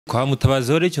kwa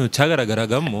Mutabazi rero ikintu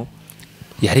cyagaragaragamo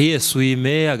yari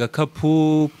yesuime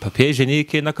agakapu papier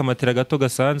hygienique n'akamatera gato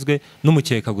gasanzwe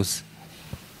n'umukeka gusa.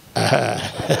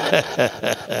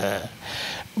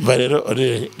 Barero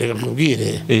reka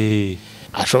mubwire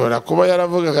ashobora kuba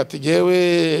yaravuga ati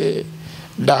jewe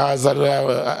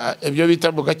ndahazana ibyo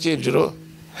bita mu gakinjiro.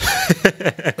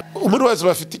 Umuntu wese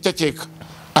bafite icyo akeka,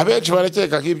 abenshi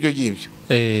barakeka nk'ibyo ngibyo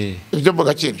ibyo mu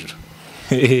gakinjiro.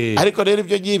 Ariko rero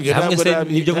ibyo ngibyo ntabwo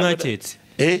nibyo mwaketse.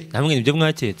 Namwe nibyo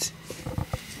mwaketse.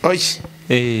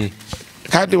 Oye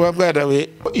kandi wa mwana we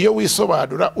iyo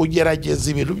wisobanura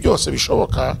ugerageza ibintu byose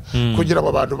bishoboka kugira ngo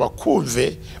abantu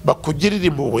bakumve bakugirire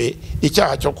impuhwe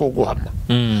icyaha cyo kuguhama.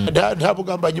 Nta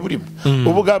bugambanyi burimo.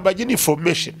 Ubugambanyi ni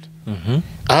information.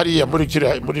 Hariya muri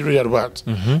ruriya rubanza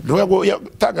niwe ngo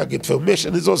yatangaga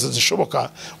information zose zishoboka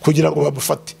kugira ngo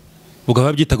bamufate. Ubwo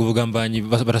babyitaga ubugambanyi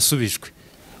barasubijwe.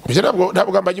 Kugira ngo nta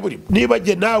bugambanyi burimo. Niba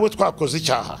je nawe twakoze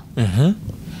icyaha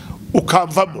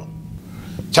ukamvamo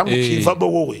cyangwa ukivamo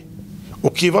wowe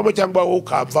ukivamo cyangwa wowe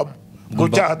ukamvamo ngo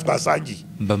cyaha twasangiye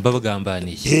mbamba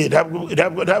bagambaniye.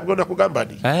 Ntabwo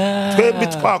nakugambaniye. Twembi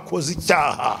twakoze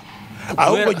icyaha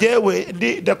ahubwo jewe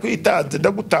ndakwitanze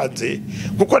ndagutanze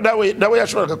kuko nawe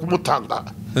yashoboraga kumutanga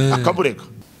akamurega.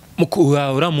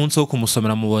 Ura munsi wo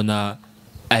kumusomera mubona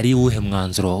ari uwuhe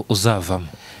mwanzuro uzavamo?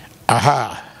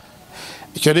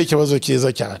 Icyo ni ikibazo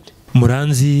cyiza cyane.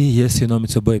 Muranzi, yes, you know,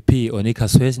 it's a boy P. Onika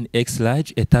Suez ni X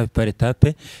large, etape par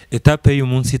etape. Etape y'uyu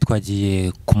munsi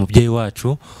twagiye ku mubyeyi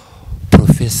wacu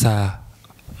Profesa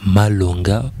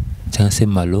Malonga cyangwa se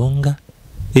Malonga.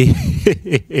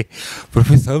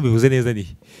 Profesa bivuze neza ni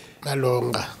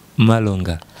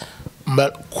Malonga.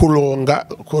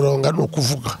 Kulonga no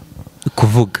kuvuga.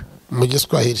 Kuvuga mu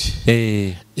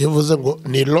Giswahili. Iyo uvuze ngo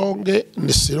ni longe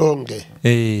ni sironge.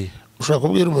 Ushaka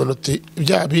kubwira umuntu uti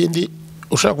bya bindi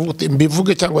ushaka kuvuga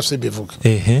mbivuge cyangwa se bivuge.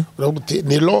 Uravuga uti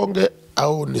ni longe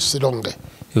au ni sironge.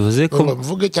 Bivuze ko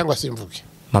mvuge cyangwa se mvuge.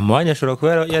 Mama wanyu ashobora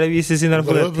kuba yarabise izina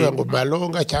rwose ngo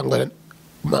Malonga cyangwa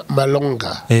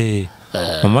Malonga.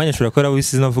 Mama wanyu ashobora kuba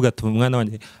yarabise izina avuga ati umwana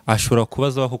wanjye ashobora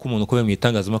kubaza ko umuntu uko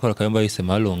bamwitangazamakuru akayamba yise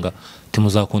Malonga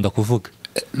timuzakunda kuvuga.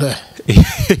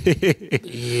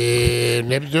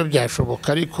 Nebyo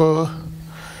byashoboka ariko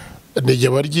nijye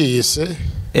waryiyise.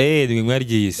 Ni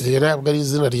mwaryiyise. Ntabwo ari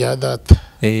izina rya data.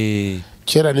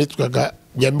 Kera nitwaga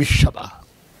Nyamishaba.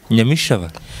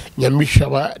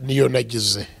 Nyamishaba niyo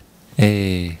nagize.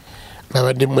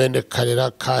 Nkaba ndi mwene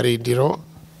Karera Karindiro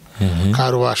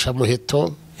Karubasha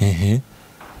Muheto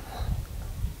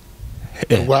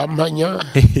Rwampanya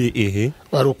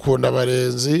Barukunda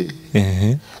Barenzi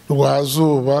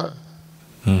Rwazuba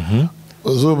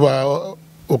Zuba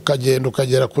ukagenda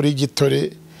ukagera kuri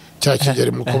Gitore cya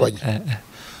Kigeri mu Kubanya.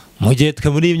 Mu gihe twe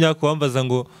muri imyaka wambaza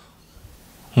ngo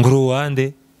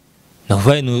Ruwande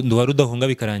navuye nduwari udahunga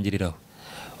bikarangiriraho.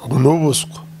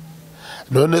 N'ubuswa.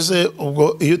 None se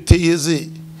ubwo iyo utiyizi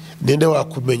ninde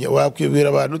wakumenya wakwibwira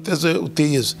abantu uteze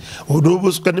utiyizi.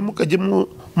 N'ubuswa nimukajye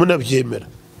munabyemera.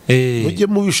 Mujye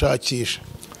mubishakisha.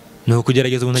 No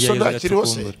kugerageza umuntu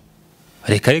agerageza.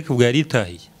 Reka ubwo yari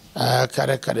itahiye.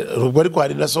 Kare ubwo ariko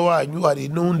hari na so wanyu hari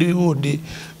n'undi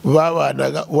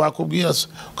babanaga wakubwira so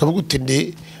ukavuga uti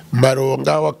ndi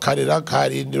Maronga wa Karera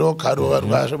Karindiro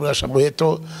Karubasha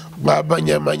Muheto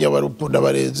Bamanyamanya Barukunda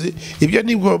Barenzi. Ibyo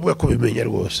ni ngombwa kubimenya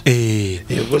rwose.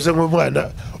 Yego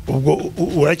nk'umwana ubwo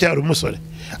uracyari umusore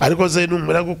ariko ze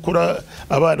numara gukura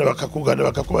abana bakakugana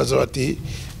bakakubaza bati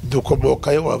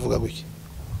dukomokayo wavuga guki.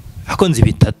 Akonze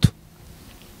bitatu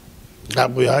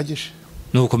ntabwo yahagije.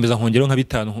 Nukomeza nkongero nka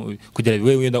bitanu kugira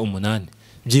biwe wenda 8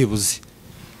 byibuze.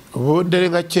 Ubundi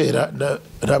nka kera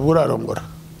ntabwo urarongora.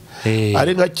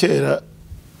 Ari nka kera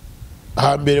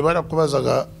hambere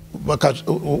barakubazaga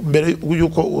mbere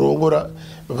yuko urongora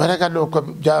baraga nuko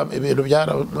ibintu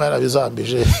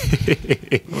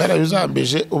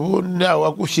mwarabizambije ubundi nawe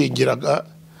wagushyingiraga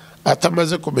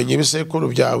atamaze kumenya ibisekuru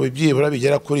byawe byibura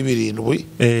bigera kuri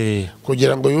 7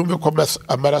 kugira ngo yumve ko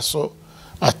amaraso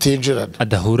atinjirana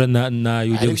adahura na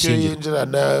yujye gushyingira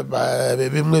yinjirana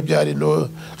bimwe byari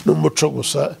n'umuco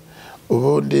gusa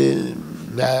ubundi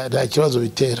nta kibazo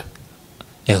bitera.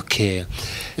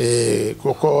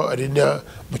 Kuko ari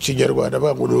mu Kinyarwanda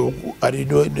bavuga ari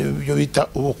byo bita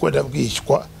ubukwe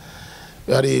bwishywa.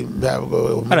 Ari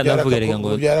ntabwo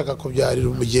byaraka kubyarira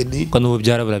umugeni ko n'ubu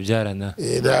byara burabyarana.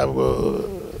 Ntabwo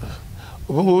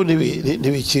ubu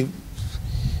nibiki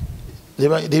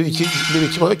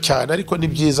nibikibaho cyane ariko ni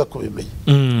byiza kubimenya.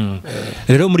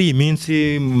 Rero muri iyi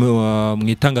minsi mu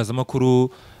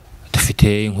itangazamakuru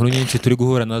dufite inkuru nyinshi turi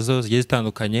guhura nazo zigiye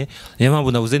zitandukanye. Niyo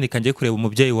mpamvu nabuze nikangiye kureba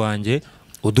umubyeyi wanjye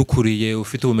udukuriye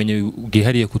ufite ubumenyi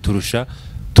bwihariye kuturusha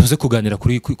tuze kuganira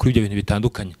kuri ibyo bintu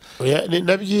bitandukanye. Ni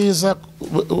nabyiza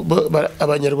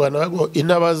abanyarwanda bago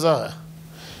inabaza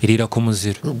irira ku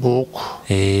muziro nguko.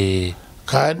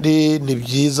 Kandi ni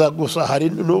byiza gusa hari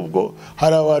nubwo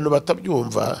hari abantu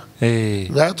batabyumva.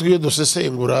 Natwe iyo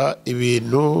dusesengura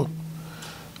ibintu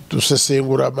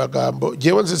dusesengura amagambo,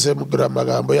 jewe nsesengura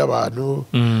amagambo y'abantu,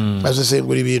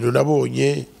 nkasesengura ibintu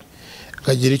nabonye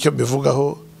nkagira icyo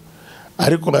mbivugaho.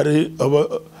 Ariko hari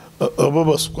abo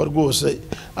basukwa rwose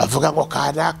avuga ngo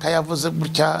kanaka yavuze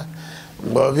gutya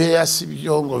ngo biya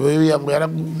sibyo ngo biya ngo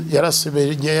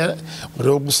yarasebenye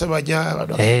ngo gusebanya,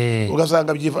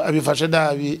 ugasanga abifashe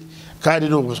nabi kandi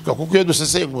n'ubuswa. Kuko iyo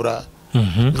dusesengura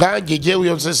nkanjye jewe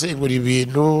iyo nsesengura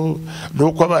ibintu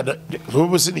nuko abana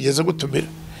n'ubu sinigeze gutumira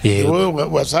wowe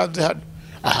wasanze hano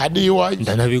aha ni iwanjye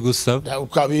ndanabigusaba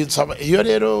ukabinsaba. Iyo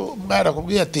rero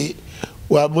mwarakubwiye ati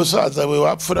wa musaza we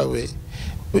wapfura we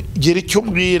gira icyo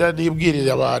umbwira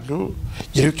nibwirira abantu,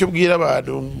 gira icyo ubwira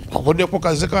abantu kuko ni ko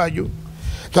kazi kanyu.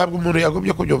 Ntabwo umuntu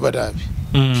yagombye kubyumva nabi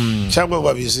cyangwa ngo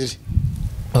abizire.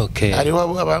 Hariho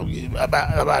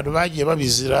abantu bagiye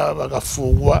babizira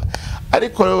bagafungwa,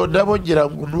 ariko nabo ngira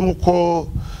ngo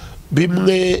nuko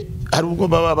bimwe hari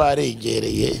ubwo baba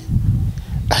barengereye,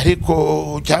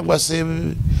 ariko cyangwa se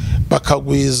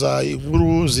bakagwiza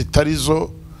inkuru zitari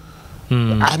zo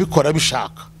abikora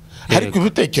bishaka. Ariko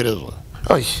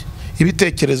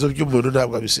ibitekerezo by'umuntu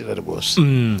ntabwo abizira rwose.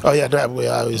 Ntabwo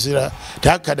yabizira,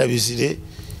 ntakanabizire,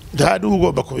 nta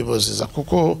n'ugomba kubimuziza.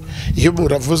 Kuko iyo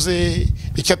umuntu avuze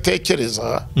icyo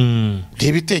atekereza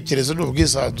n'ibitekerezo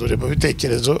n'ubwisanzure mu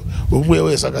bitekerezo, umwe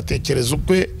wese agatekereza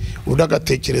ukwe undi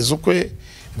agatekereza ukwe,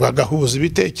 bagahuza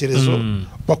ibitekerezo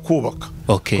bakubaka.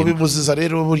 Kubimuziza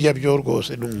rero burya byo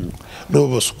rwose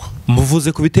n'ubuswa.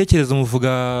 Muvuze ku bitekerezo,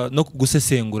 muvuga no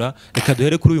gusesengura. Reka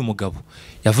duhere kuri uyu mugabo.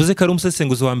 Yavuze ko ari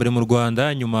umusesenguzi wa mbere mu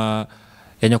Rwanda nyuma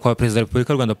ya nyakubahwa Perezida wa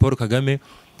Repubulika y'u Rwanda Paul Kagame.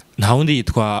 Nta wundi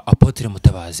yitwa Apotre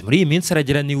Mutabazi. Muri iyi minsi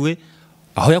arageraniwe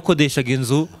aho yakodeshaga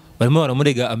inzu, barimo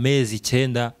baramurega amezi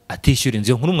 9 atishyura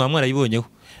inzu. Iyo nkuru mwaba mwarayibonyeho?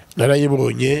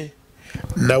 Narayibonye,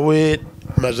 nawe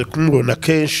maze kumubona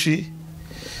kenshi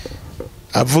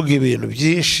avuga ibintu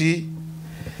byinshi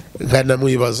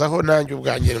nkanamwibazaho, nanjye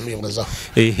ubwanjye namwibazaho.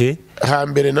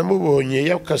 Hambere namubonye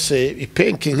yakase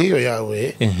ipenki nk'iyo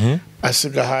yawe,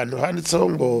 asiga ahantu handitseho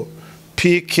ngo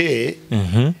PK.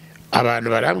 Abantu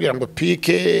barambwira ngo PK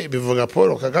bivuga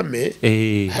Paul Kagame,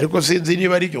 ariko sinzi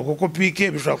niba ari byo, kuko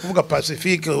PK bishobora kuvuga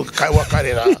Pacifique wa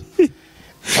Karera.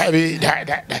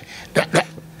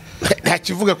 Nta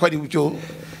kivuga ko ari byo.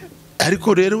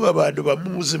 Ariko rero abantu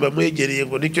bamuzi bamwegereye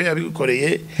ngo nicyo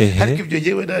yabikoreye, ariko ibyo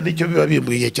yewe nta nicyo biba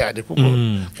bimbwiye cyane.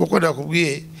 Kuko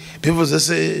nakubwiye bivuze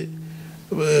se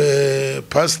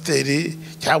pasiteri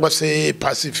cyangwa se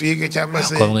Pacifique cyangwa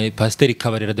se pasiteri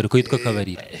Kabarira, dore ko yitwa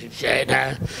Kabarira.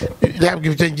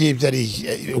 Ntabwo ibyo ngibyo ari,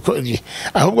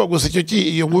 ahubwo gusa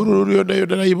iyo nkuru yo nayo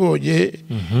narayibonye.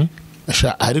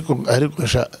 Ariko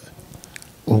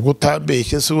ubwo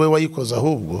utambeshye si we wayikoze,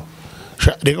 ahubwo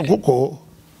reka kuko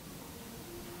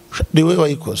niwe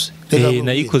wayikoze.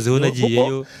 Nayikozeho,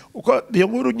 nagiyeyo uko iyo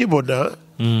nkuru nyibona.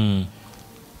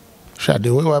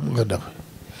 Niwe wa mwana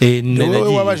we, niwe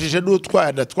wabajije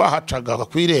n'utwana twahacaga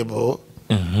ku irembo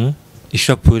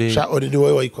ishapure.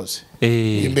 Niwe wayikoze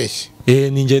imbeshye.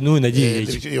 Ni njye n'ubu nagiyeyo.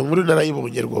 Iyo nkuru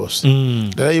narayibonye rwose,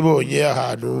 narayibonye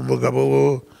ahantu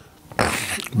umugabo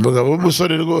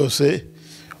w'umusore rwose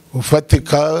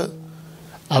ufatika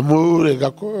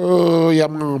amurega ko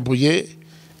yamwambuye,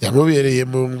 yamubereye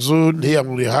mu nzu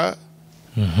ntiyamuriha.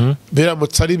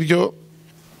 Biramutse ari byo,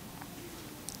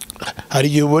 hari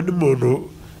igihe ubona umuntu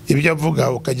ibyo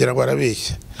avuga ukagira ngo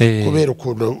arabeshya kubera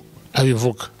ukuntu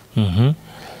abivuga.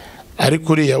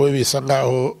 Ariko uriya we bisa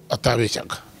nkaho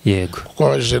atabeshyaga. Kuko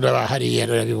abajije n'abahariya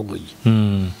narabibonye.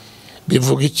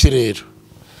 Bivuga iki rero?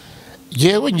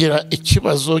 Yewe ngira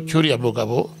ikibazo cy'uriya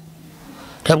mugabo,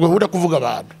 ntabwo nkunda kuvuga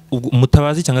abantu.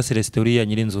 Mutabazi cyangwa Celestin uriya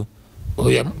nyirinzu?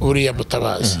 Uriya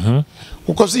Mutabazi.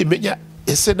 Kuko zimenya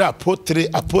ese na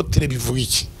apotre bivuga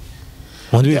iki?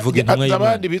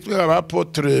 Abandi bitwa aba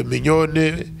apotre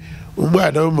mignone,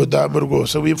 umwana w'umudamu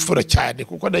rwose w'imfura cyane.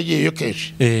 Kuko nagiyeyo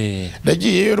kenshi,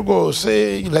 nagiyeyo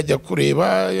rwose nkajya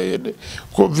kureba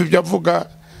kumva ibyo avuga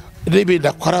n'ibintu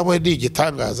akora. We ni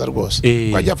igitangaza rwose,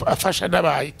 ajya afasha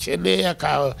n'abakene.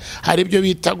 Hari ibyo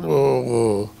bita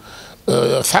ngo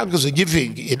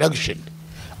Thanksgiving in action,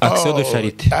 action de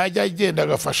charité. Ajya agenda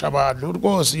agafasha abantu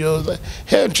rwose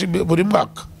henshi buri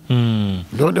mwaka.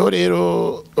 Noneho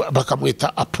rero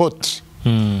bakamwita apotre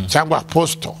cyangwa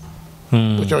apostle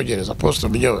mu Cyongereza, apostle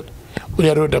mignone.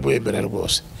 Uriya rero ndamwemera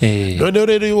rwose. Noneho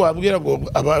rero iyo wambwira ngo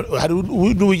hari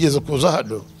n'uwigeze kuza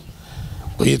hano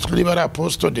ngo yitwa niba ari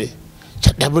apostle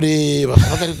ndabure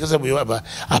bakagaragaza mu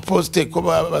aposte ko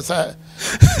basa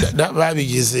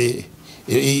babigize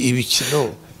ibikino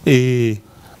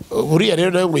buriya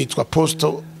rero nawe witwa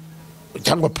posto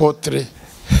cyangwa potre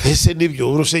ese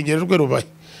nibyo urusengero rwe rubaye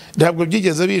ntabwo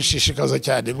byigeze bishishikaza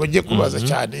cyane ngo njye kubaza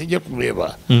cyane njye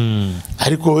kumureba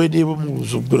ariko we niba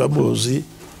umuzuguramuzi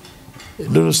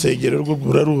n'urusengero rwo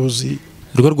ruraruzi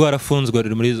rwo rwarafunzwe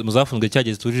ruri muri muzafunzwe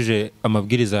cyageze tujije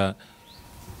amabwiriza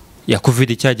ya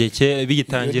covid cyagiye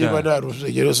bigitangira niba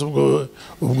narusengero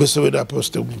ubwo se we na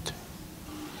poste gute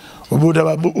umuntu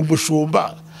aba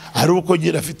umushumba ari uko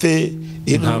nyine afite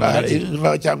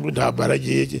inka cyangwa intambara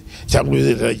agiye cyangwa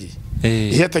iziragiye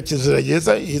iyo atakiziragiye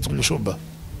yitwa umushumba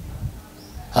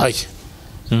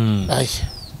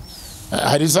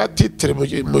hari za titre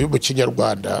mu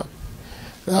kinyarwanda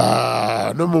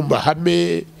no mu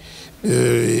mahame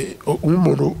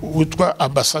umuntu witwa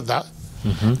ambasada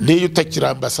niyo utakiri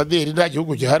ambasaderi nta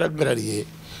gihugu gihagarariye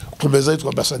ukomeza yitwa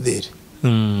ambasaderi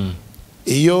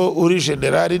iyo uri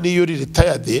generali niyo uri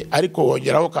retired ariko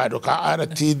wongeraho kantu ka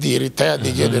RTD retired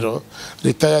general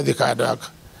retired kanaka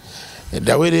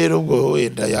nawe rero ubwo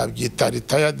wenda yabyita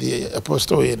retired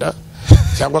apostle wenda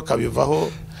cyangwa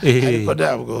akabivaho ariko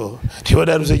ntabwo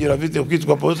ntibona rusengero afite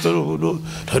kwitwa apostle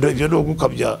ntabwo ibyo no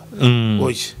gukabya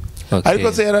oye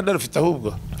ariko se yaranarufite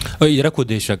ahubwo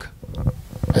yarakodeshaga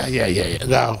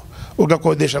ngaho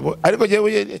ugakodesha ngo ariko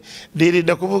jewe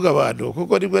nirinda kuvuga abantu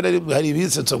kuko rimwe na rimwe hari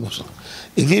ibisetso gusa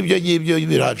nk'ibyo ngibyo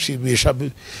biranshimisha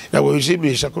ntabwo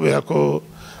bishimisha kubera ko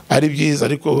ari byiza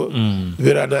ariko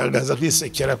biranangaza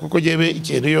kwisekera kuko jewe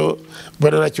ikintu yo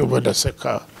mbona nacyumva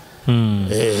ndaseka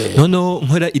noneho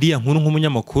nkora iriya nkuru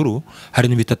nk'umunyamakuru hari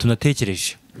ibintu bitatu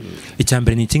natekereje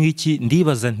icyambere ni iki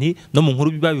ndibaza nti no mu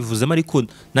nkuru babivuzemo ariko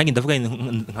nange ndavuga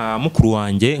nka mukuru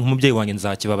wanjye nk'umubyeyi wanjye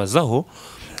nzakibabazaho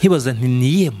nkibaza nti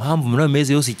niye mpamvu muri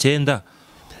amezi yose 9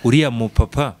 uriya mu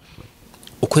papa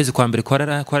ukwezi kwa mbere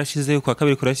kwarashize kwa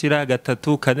kabiri kurashira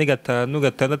gatatu kane gatanu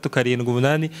gatandatu karindwi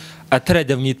umunani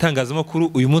atarajya mu itangazamakuru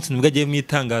uyu munsi nibwo agiye mu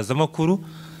itangazamakuru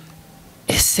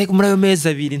ese muri ayo mezi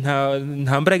abiri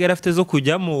nta mbaraga yari afite zo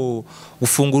kujya mu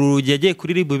gufungura urugi yagiye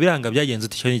kuri ribu biranga byagenze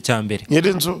icyo ni icyambere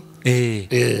nyirinzu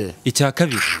icya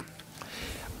kabiri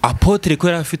apotre ko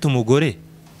yari afite umugore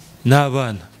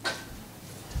n'abana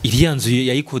iriya nzu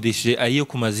yayikodesheje ariyo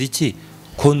ku maziki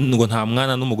ko ngo nta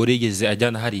mwana n'umugore yigeze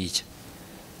ajyana hariya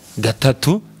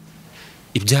gatatu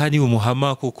ibyaha ni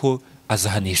umuhama kuko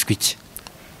azahanishwa iki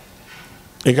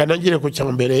reka nangire ku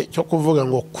cyambere cyo kuvuga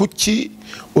ngo kuki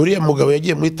uriya mugabo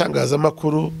yagiye mu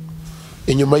itangazamakuru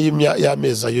inyuma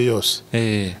y'amezi ayo yose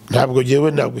ntabwo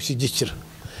jewe nagushyigikira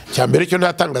cyambere cyo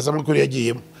ntatangazamakuru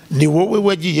yagiyemo ni wowe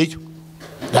wagiyeyo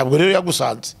ntabwo rero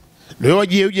yagusanze niwe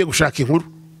wagiye ugiye gushaka inkuru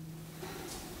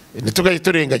nitugaye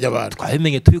turenganya abantu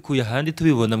twabimenye tubikuye ahandi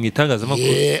tubibona mu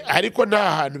itangazamakuru ariko nta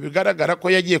hantu bigaragara ko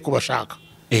yagiye kubashaka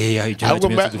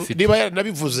niba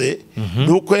yaranabivuze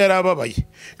nuko yarababaye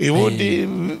ubundi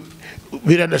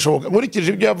biranashoboka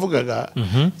nkurikije ibyo yavugaga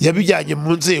yabijyanye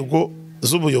mu nzego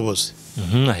z'ubuyobozi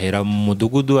ahera mu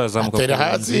mudugudu azamuka atera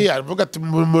hasi aravuga ati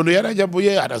umuntu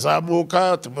yarajyamuye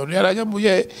arazamuka umuntu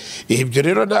yarajyamuye ibyo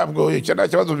rero ntabwo icyo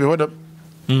nta kibazo bibona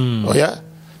oya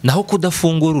naho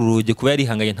kudafungura urugi kuba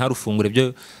yarihanganye ntarufungure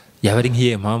byo yaba ari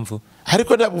nk'iye mpamvu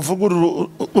ariko ntabwo ufungura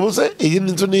ubuze iyi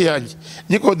nzu ni iyanjye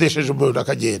nyikodesheje umuntu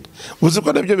akagenda uzi ko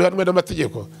nabyo bihanwe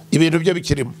n'amategeko ibintu byo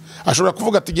bikirimo ashobora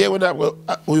kuvuga ati yewe ntabwo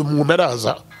uyu muntu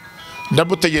araza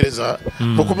ndamutegereza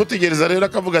mu kumutegereza rero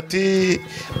akavuga ati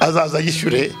azaza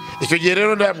yishyure icyo gihe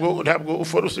rero ntabwo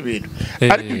uforuse ibintu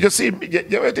ariko ibyo si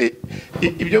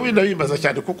ibyo wenda bimbaza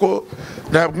cyane kuko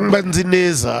ntabwo mba nzi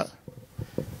neza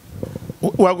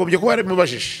wagombye kuba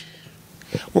warimubajije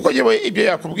kuko yewe ibyo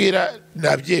yakubwira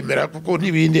nabyemera kuko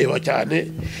ntibindeba cyane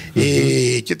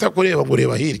kitakureba ngo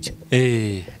ureba hirya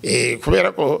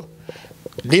kubera ko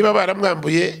niba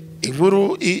baramwambuye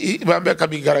inkuru bambaye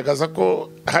akabigaragaza ko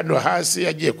hano hasi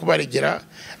yagiye kubaregera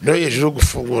no hejuru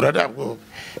gufungura ntabwo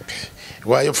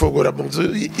wayifungura mu nzu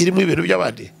irimo ibintu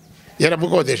by'abandi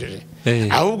yaramukodesheje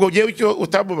ahubwo yewe icyo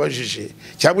utamubajije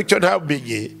cyangwa icyo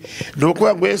ntamenye ni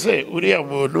ukuvuga ngo ese uriya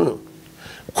muntu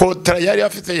kontara yari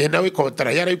afite nawe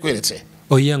kontara yarayikweretse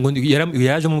oya ngo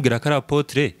yaje amubwira ko ari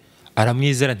apotre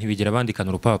aramwizera ntibigera bandikana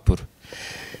urupapuro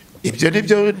ibyo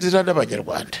nibyo nzira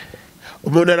n'abanyarwanda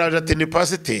umuntu araje ati ni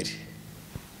pasiteri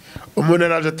umuntu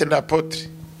araje ati ni apotre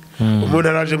umuntu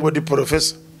araje ngo ni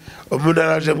porofesa umuntu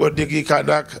araje ngo ni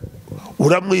kanaka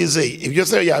uramwizeye ibyo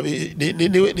se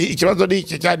ikibazo ni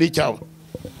iki cyane icyawe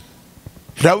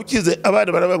ntawe ukize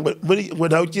abana baravuga ngo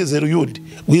ntawe ukizera uyundi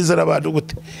wizera abantu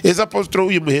gute ese apostolo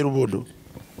uyimuhera ubuntu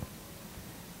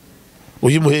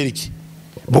uyimuhera iki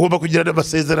mugomba kugirana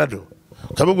amasezerano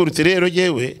ukamubwira uti rero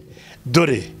yewe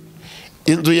dore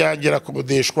inzu yanjye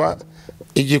irakodeshwa,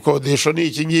 igikodesho ni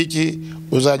iki ngiki,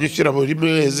 uzajya ushyira buri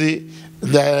mwezi,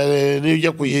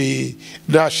 nijya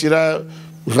nashira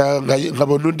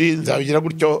nkabona undi nzabigira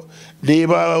gutyo,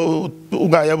 niba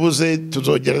ubwayabuze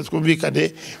tuzongera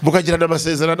twumvikane, mukagirana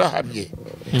amasezerano ahamye.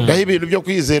 Naho ibintu byo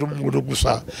kwizera umuntu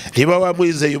gusa, niba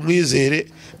wamwizeye umwizere,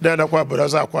 nanakwambura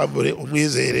azakwambure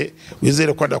umwizere,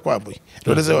 wizere ko anakwambuye.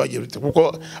 None se wagira uti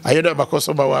kuko ayo ni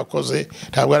amakosa uba wakoze,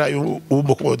 ntabwo ari ayo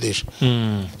umukodesha.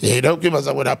 Naho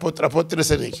kwibaza ngo apotre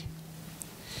se niki?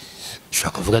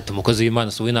 ushobora kuvuga ati umukozi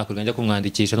w'Imana si we nakurwa njya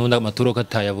kumwandikisha n'ubundi amaturo ko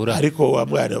atayabura. Ariko wa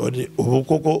mwana ubu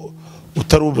koko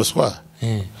utari umuswa,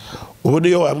 ubu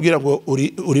niyo wambwira ngo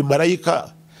uri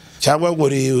marayika cyangwa ngo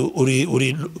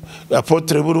uri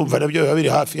apotre, burumva nabyo biba biri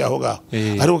hafi yaho ngaho.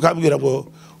 Ariko ukambwira ngo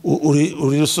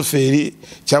uri Rusuferi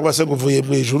cyangwa se ngo uvuye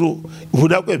mu ijuru, ubu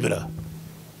nakwemera?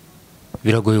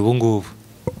 Biragoye ubu ngubu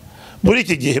muri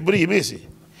iki gihe, muri iyi minsi.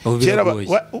 Kera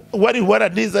wari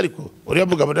waranize, ariko uriya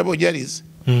mugabo nabonye yarize,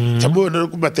 cyamubona no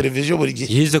ku mateleviziyo buri gihe.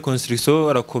 yize construction,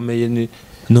 arakomeye, ni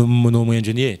umu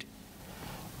engineer.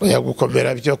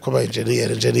 Yagukomera byo kuba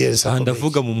engineer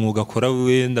ndavuga mu mwuga akora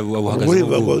wenda abuhagaze mu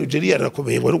mwuga. Engineer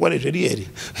arakomeye, ngo rwa engineer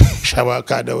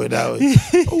shabakana we nawe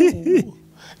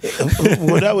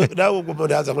nawe ngo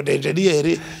ndaza ngo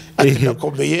engineer ati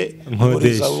nakomeye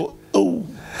nkodesha.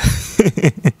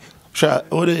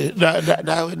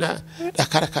 nawe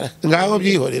nakarakara ngaho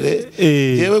byihorere.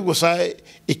 Yewe gusa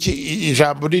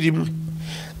ijambo ni rimwe,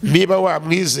 niba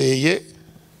wamwizeye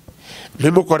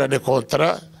ntimukorane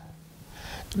kontra,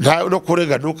 no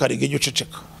kurega ntukarege ijya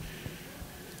uceceka.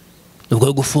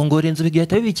 ubwo gufungura inzu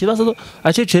bigahita biba ikibazo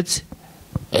acecetse.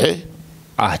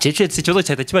 Acecetse ikibazo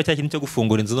cyahita kiba cya kintu cyo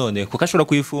gufungura inzu, none kuko ashobora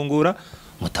kuyifungura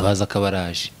Mutabazi akaba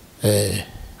araje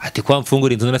ati kwa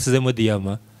mfungura inzu nasizemo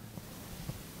diyama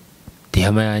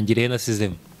yanjye rero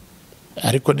nasizemo.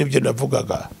 Ariko nibyo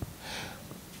navugaga,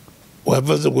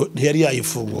 wavuze ngo ntiyari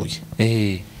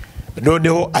yayifunguye,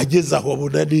 noneho ageze aho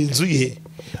abona n'inzu ye,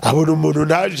 abona umuntu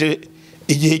naje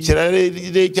igihe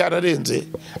cyararenze,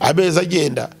 amezi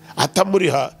agenda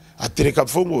atamuriha, atereka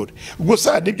mfungure.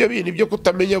 Gusa nibyo bintu byo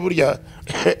kutamenya, burya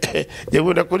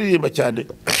nkunda kuririmba cyane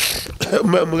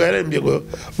mugarembye ngo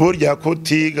burya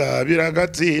kutiga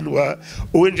biragatsindwa.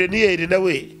 Uwenjeniyeri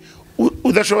nawe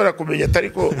udashobora kumenya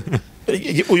atariko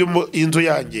uyu inzu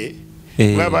yanjye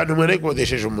mw'abantu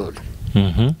mwarekodesheje umuntu,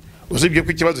 usibye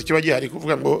ko ikibazo kiba gihari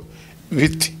kuvuga ngo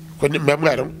biti ko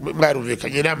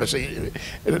mwarumvikanye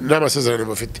n'amasezerano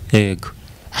mufite. Yego.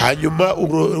 Hanyuma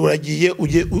uragiye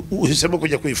uhisemo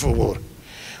kujya kwifungura,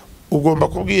 ugomba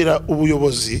kubwira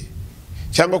ubuyobozi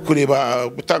cyangwa kureba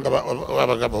gutanga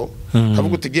abagabo,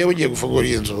 kavuga uti ngiye ngiye gufungura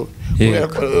iyi nzu kubera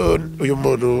ko uyu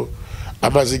muntu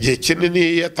amaze igihe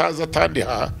kinini yataza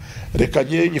atandiha, reka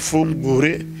ngiye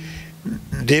nyifungure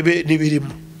ndebe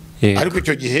n'ibirimo. Ariko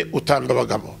icyo gihe utanga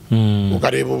abagabo,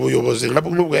 ukareba ubuyobozi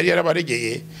nubwo yari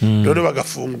yarabaregeye, none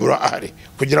bagafungura ahari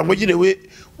kugira ngo nyine we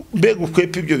mbega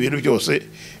ukwepa ibyo bintu byose,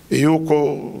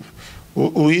 yuko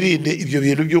wirinde ibyo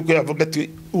bintu by'uko yavuga ati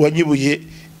wanyibuye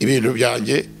ibintu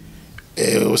byanjye.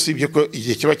 Usibye ko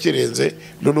igihe kiba kirenze,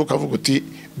 none ukavuga uti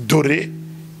dore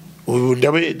ubu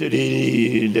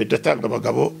ndatanga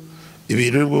abagabo,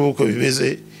 ibintu nk'uko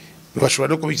bimeze,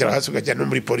 bashobora no kubikira hasi ukajyana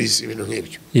muri polisi, ibintu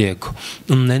nk'ibyo. Yego.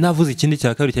 Nari navuze ikindi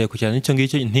cya kabiri cyane kujyana n'icyo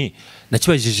ngicyo,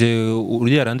 nakibajije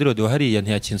uriya Randirode hariya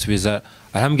ntiyakinsubiza,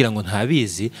 arambwira ngo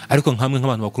ntabizi, ariko nkamwe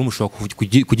nk'abantu bakuru mushobora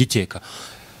kugikeka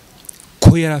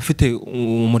ko yari afite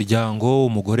umuryango,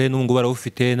 umugore n'umugabo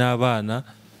barawufite n'abana,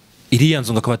 iriya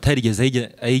nzu akaba atarigeze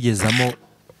ayigezamo,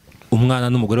 umwana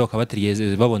n'umugore bakaba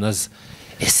batarigeze babonaza.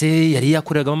 Ese yari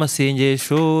yakoreragamo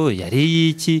amasengesho, yari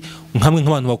iki? Nkamwe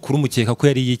nk'abantu bakuru mukeka ko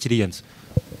yari iki iriya nzu?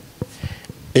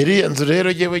 Iriya nzu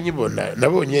rero yewe nyibona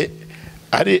nabonye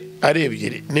ari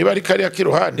ebyiri, niba ari kariya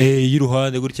k'iruhande,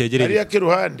 y'iruhande gutya yegereye, kariya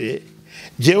k'iruhande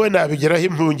yewe nabigeraho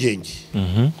impungenge.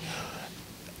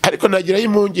 Ariko nagiraho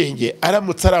impungenge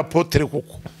aramutse ari apotre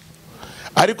kuko,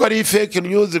 ariko ari fake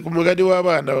news ku mugani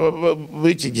w'abana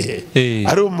b'iki gihe,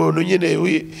 ari umuntu nyine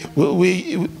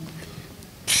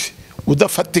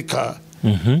udafatika,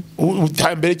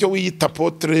 utambere cyo wiyita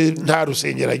apotre nta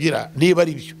rusengero agira, niba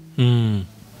ari byo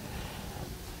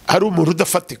hari umuntu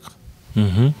udafatika,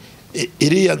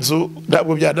 iriya nzu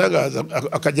ntabwo byanagaza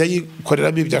akajya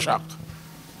yikoreramo ibyo ashaka,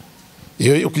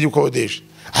 iyo kuyikodesha.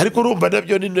 Ariko urumva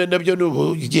nabyo ni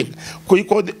ubuginga,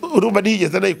 urumva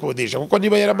ntiyigeze anayikodesha, kuko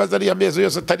niba yaramaze ariya mezi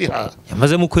yose atari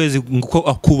yamaze mu kwezi ngo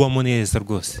akubamo neza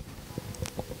rwose.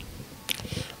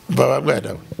 Baba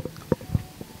mwana we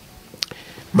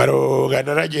Malonga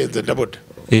naragenze ndabona,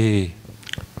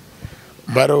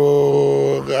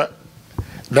 Malonga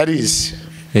narizi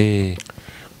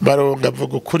Malonga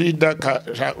mvuga ukuri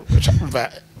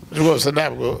ndumva rwose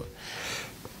ntabwo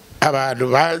abantu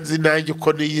banzi nanjye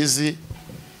uko niyizi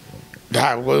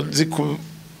ntabwo nzi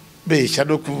kubeshya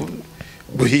no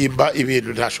guhimba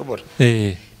ibintu ntashobora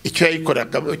icyo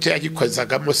yayikoragamo icyo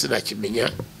yagikozagamo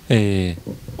sinakimenya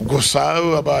gusa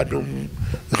abantu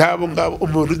ngabo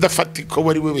umuntu udafatika uwo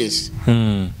ari we wese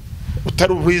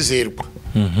utari umwizerwa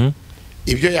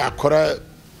ibyo yakora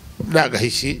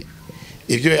nagahishi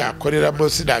ibyo yakoreramo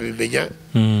sinabimenya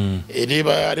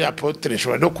niba ari apotre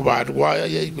shobora no kubandwa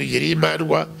kugira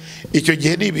imandwa icyo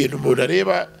gihe ni ibintu umuntu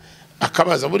areba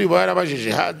akabaza muri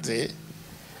barabajije hanze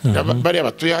bari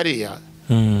abatuye hariya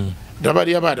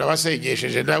n'abari abana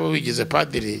basengesheje nawe wigize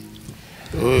padiri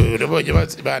urabonye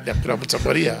bandaturamutsa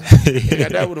Mariya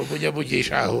nawe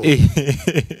urumunyamujisha aho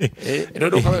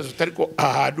none ukabaza utari ko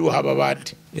ahantu haba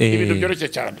abandi ibintu byoroshye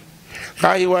cyane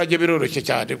nkaho iwanjye biroroshye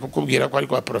cyane kukubwira ko ari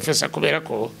kwa profesa kubera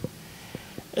ko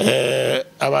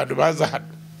abantu baza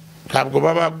hano ntabwo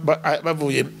baba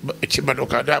bavuye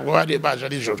ikimanuka ntabwo bari baje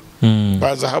nijoro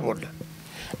baza habona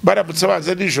baramutse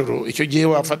baza nijoro icyo gihe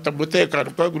wafata umutekano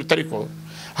ukagura ariko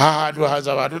ahantu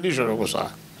haza abantu nijoro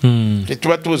gusa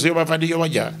tuba tuzi iyo bava n'iyo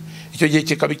bajya icyo gihe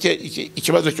kikaba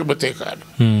ikibazo cy'umutekano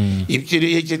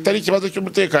igihe kitari ikibazo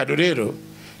cy'umutekano rero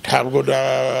ntabwo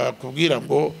nakubwira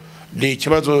ngo ni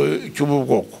ikibazo cy'ubu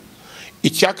bwoko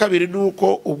icya kabiri ni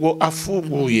uko ubwo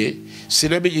afunguye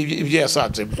sinamenye ibyo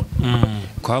yasanzemo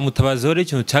kwa Mutabazi rero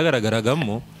ikintu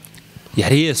cyagaragaragamo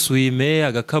yari yesuime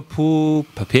agakapu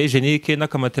papier hygienique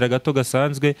n'akamatera gato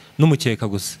gasanzwe n'umukeka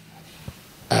gusa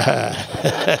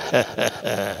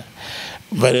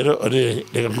barero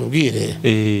reka nkubwire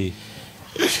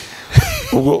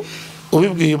ubwo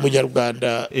ubibwiye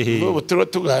umunyarwanda ubu turiho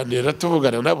tuganira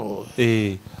tuvugana nabo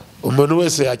umuntu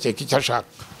wese yakeka icyo ashaka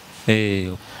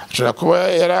ashobora kuba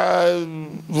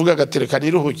yaravuga agatereka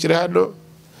niruhukire hano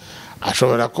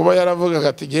ashobora kuba yaravuga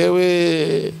ati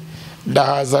yewe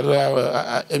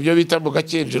ndahazana ibyo bita mu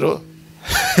gakinjiro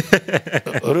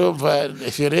urumva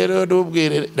ifyo rero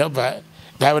n'ubwire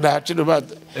ntabwo nahacira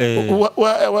ubanza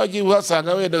wagiye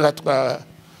uhasanga wenda nka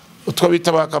utwo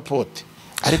bita ba kapote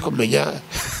ariko menya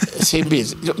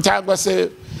simbizi cyangwa se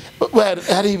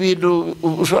hari ibintu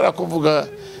ushobora kuvuga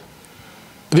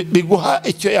biguha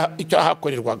icyo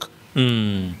hakorerwaga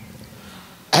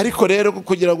ariko rero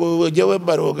kugira ngo njyewe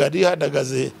Malonga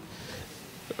nihandagaze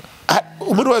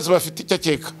umuntu wese bafite icyo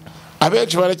akeka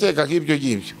abenshi barakeka nk'ibyo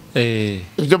ngibyo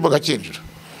ibyo mu gakinjiro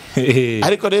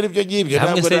ariko rero ibyo ngibyo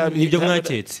ntabwo nibyo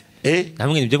mwaketse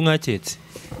namwe nibyo mwaketse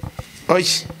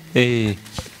oye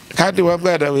kandi wa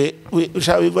mwana we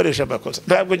ushaka wikoresha amakosa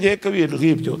ntabwo nkeka ibintu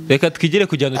nk'ibyo reka twigire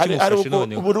kujyana cy'umufashe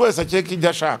noneho umuntu wese akeka ibyo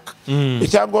ashaka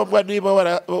icyangombwa niba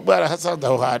warahasanze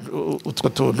aho hantu utwo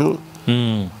tuntu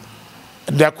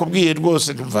ndakubwiye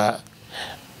rwose numva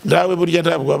nawe burya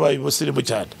ntabwo wabaye umusirimu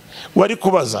cyane wari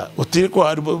kubaza utiri ko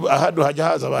ahantu hajya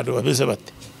haza abantu bameze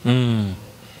bate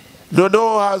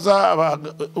noneho haza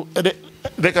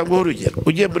reka nguhe urugero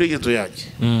ugiye muri iyi nzu yanjye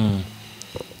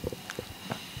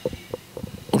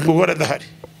umugore adahari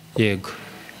yego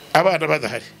abana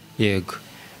badahari yego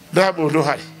nta muntu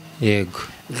uhari yego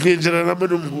nkinjiranamo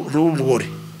n'umugore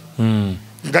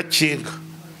ngakinga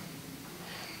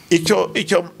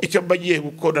icyo mba ngiye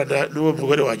gukorana n'uwo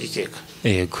mugore wagikeka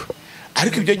yego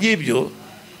ariko ibyo ngibyo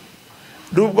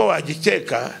nubwo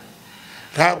wagikeka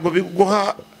ntabwo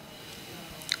biguha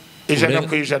ijana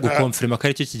ku ijana gukonfirma ko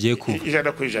ari cyo kigiye kuba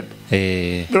ijana ku ijana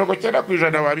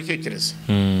 90% wabitekereza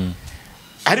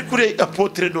ariko ure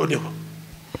apotre noneho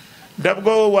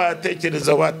ndabwo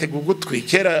watekereza watega ugutwi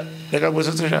kera reka ngo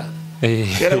sasha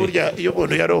kera burya iyo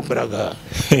umuntu yaromberaga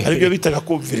aribyo bitaga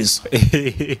kumviriza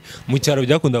mu cyaro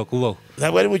byakundaga kubaho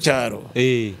ntabwo ari mu cyaro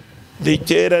ni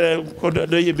kera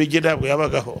n'iyi migi ntabwo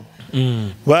yabagaho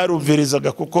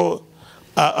barumvirizaga kuko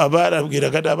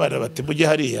abarabwiraga n'abana bati mujye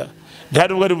hariya nta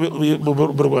nubwo ari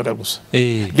mu Rwanda gusa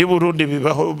ni Burundi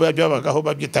bibaho byabagaho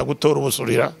babyita gutora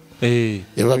ubusurira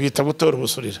babyita gutora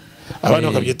ubusurira abantu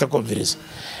bakabyita kumviriza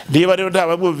niba rero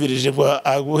ntabamwumvirije ngo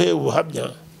aguhe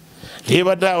ubuhamya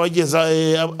niba ntawageza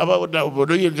ababona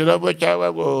umuntu yinjiramo cyangwa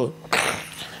ngo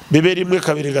bibe rimwe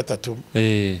kabiri gatatu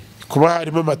kuba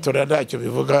harimo matora ntacyo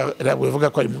bivuga ntabwo bivuga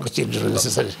ko ari mu gakinjiro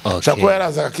necessary ushobora kuba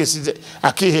yaraza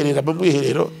akiherera mu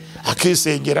mwiherero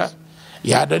akisengera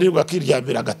yananirwa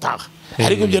akiryamira agataha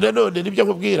ariko ibyo nanone nibyo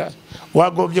nkubwira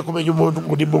wagombye kumenya umuntu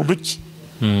ngo ni muntu ki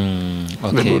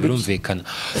birumvikana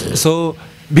so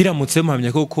biramutse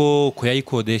muhamya koko ko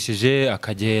yayikodesheje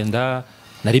akagenda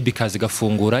na ribikazi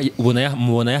gafungura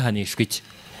mubona yahanishwa iki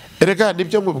erega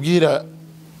nibyo nkubwira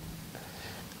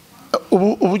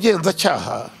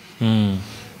ubugenzacyaha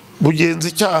bugenza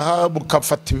icyaha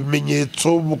bukafata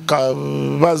ibimenyetso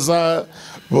bukabaza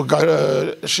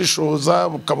bugashishoza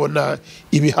bukabona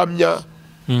ibihamya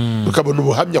bukabona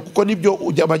ubuhamya kuko nibyo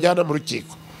bajyana mu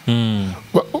rukiko.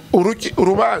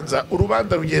 urubanza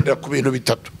rugendera ku bintu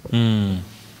bitatu.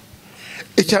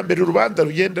 icya mbere urubanza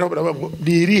rugenderaho baravuga ngo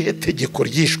ni irihe tegeko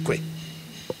ryishwe,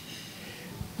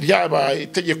 ryaba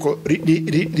itegeko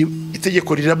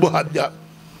riramuhamya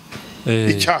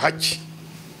icyaha cye.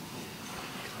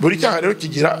 buri cyaha rero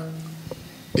kigira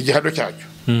igihano cyacyo.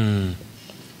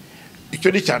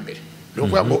 icyo ni icya mbere. ni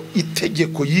ukuvuga ngo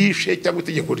itegeko yishe cyangwa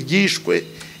itegeko ryishwe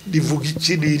rivuga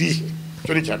iki ni irihe.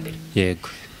 icyo ni icya mbere. yego.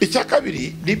 icya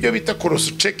kabiri nibyo bita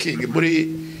cross checking mu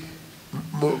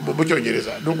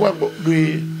cyongereza. ni ukuvuga ngo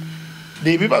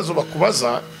ni ibibazo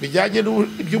bakubaza bijyanye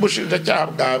n'iby'umushinjacyaha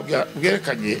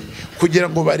bwerekanye kugira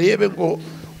ngo barebe ngo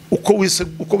uko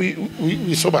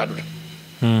wisobanura.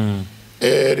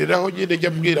 rero aho nyine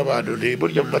njya mbwira abantu ni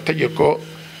burya mu mategeko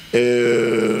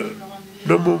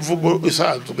no mu mvugo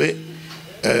isanzwe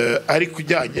ariko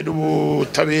ijyanye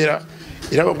n'ubutabera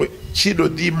iravuga ngo kino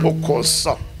dimo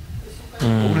konsa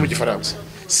mu gifaransa.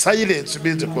 silence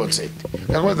means consent.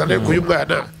 Ngakoza nayo kuyu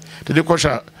mwana ndiko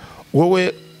sha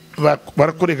wowe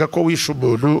barakurega ko wishe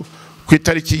umuntu ku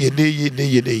itariki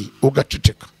n'iyi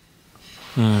ugaceceka.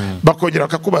 bakongera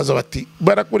bakakubaza bati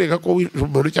barakurega ko wishe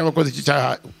umuntu cyangwa koze iki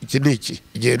cyaha iki n'iki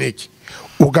igihe n'iki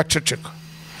ugaceceka.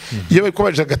 iyo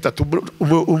bikobaje gatatu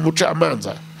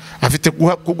umucamanza afite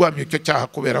kuguhamya icyo cyaha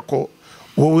kubera ko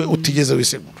wowe utigeze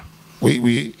wisegura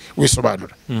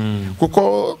wisobanura.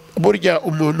 kuko burya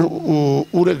umuntu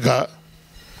urega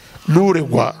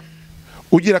n'uregwa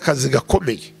ugira akazi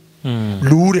gakomeye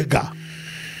n'urega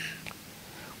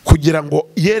kugira ngo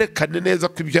yerekane neza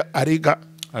ko ibyo arega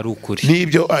ari ukuri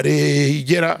n'ibyo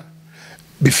aregera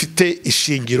bifite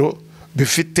ishingiro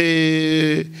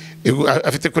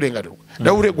afite kurenganurwa.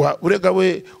 nawe urega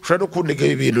we ushobora no kunega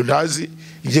ibintu ntazi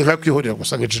igihe nka kwihorera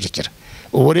gusa nk'icecekera.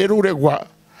 ubu rero uregwa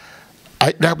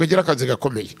ntabwo agira akazi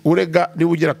gakomeye. urega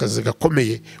niwe ugira akazi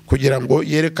gakomeye kugira ngo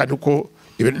yerekane uko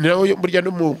nawe burya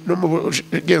no mu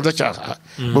bugenzacyaha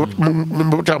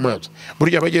mu bucamanza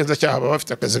burya abagenzacyaha baba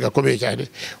bafite akazi gakomeye cyane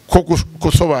ko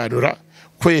gusobanura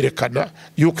kwerekana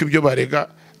yuko ibyo barega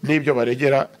n'ibyo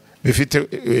baregera bifite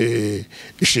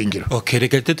ishingiro.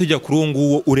 reka tujya kuri uwo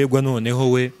nguwo uregwa noneho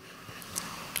we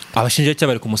abashinjacyaha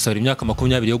bari kumusabira imyaka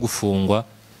 20 yo gufungwa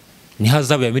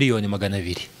n'ihazabu ya miliyoni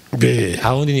 200.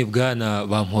 hawundi ni bwana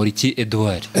Bamporiki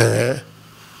Edouard.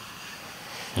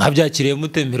 nkabyakiriye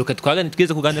mutemberuka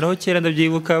twize kuganiraho kera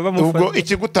ndabyibuka bamufata. ubwo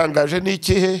ikigutangaje ni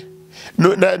ikihe?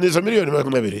 nizo miliyoni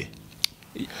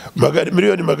 200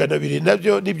 miliyoni 200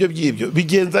 nabyo nibyo byibyo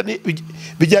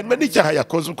bijyanwa n'icyaha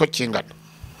yakoze uko kingana.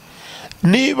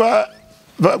 niba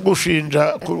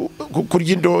bagushinja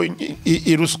kurya indonke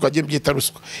iruswa ajye mbyita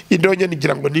ruswa. indonke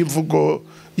nigira ngo n'imvugo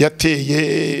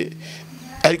yateye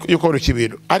ariko yo koroshya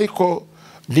ibintu. ariko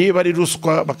niba ari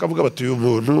ruswa bakavuga bati uyu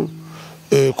muntu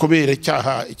kubera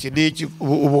icyaha iki n'iki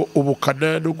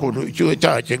ubukana n'ukuntu icyo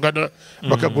cyaha kingana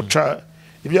bakaguca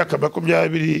imyaka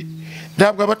 20.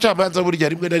 ntabwo abacamanza burya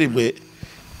rimwe na rimwe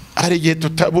hari igihe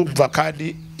tutabumva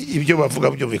kandi ibyo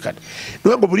bavuga byumvikana.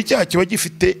 niyo ngo buri cyaha kiba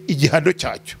gifite igihano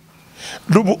cyacyo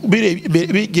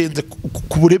bigenze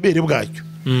ku buremere bwacyo.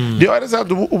 niba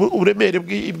arasanzwe uburemere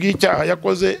bw'icyaha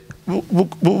yakoze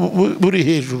buri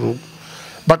hejuru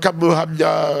bakamuhamya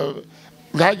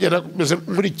nkagera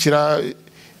nkurikira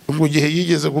mu gihe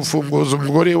yigeze gufunguza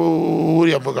umugore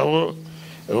w'uriya mugabo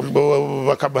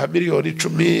bakamuha miliyoni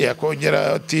 10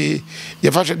 yakongera ati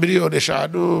yafashe miliyoni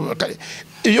 5.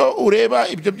 iyo ureba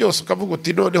ibyo byose ukavuga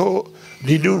uti noneho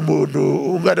ni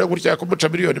umuntu ungana gutya kumuca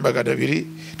miliyoni 200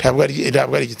 ntabwo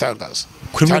ari igitangaza.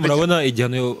 kuri mwe murabona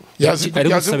igihano ari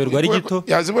gusabirwa ari gito?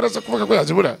 yazibura se kuvuga ko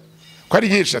yazibura ko ari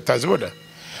nyinshi atazibona.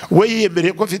 we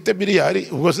yiyemereye ko afite miliyari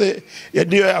ubwo se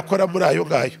niyo yakora muri ayo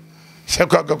ngayo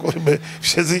cyangwa ko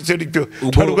sheze icyo nicyo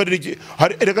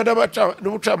reka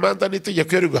n'ubucamanza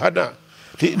n'itegeko yo guhana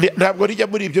ntabwo rijya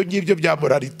muri ibyo ngibyo bya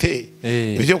moralite.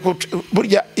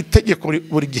 burya itegeko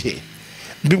buri gihe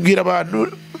mbibwira abantu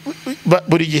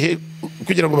buri gihe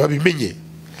kugira ngo babimenye.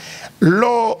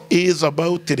 law is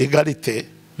about legality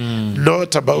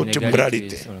not about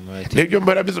morality. nibyo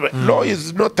murabizi. law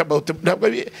is not about ntabwo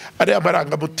ari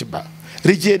amarangamutima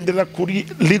rigendera kuri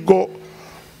legal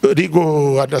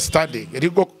understanding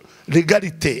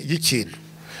legality y'ikintu.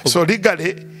 so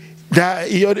legally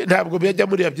ntabwo bijya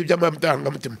muri ibyo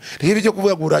by'amarangamutima. nk'ibyo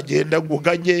kuvuga ngo uragenda ngo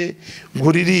uganye ngo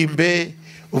uririmbe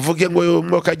uvuge ngo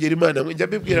umwuka agira imana. njya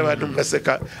mbibwira abantu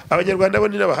ngaseka. abanyarwanda bo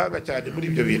ni n'abahanga cyane muri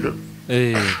ibyo bintu.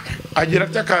 agira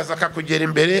akaza akakugera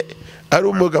imbere ari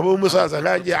umugabo w'umusaza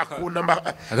nkanjye akunama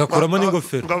agakuramo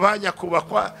n'ingofero ngo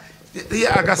banyakubakwa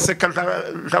agaseka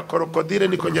nka krokodile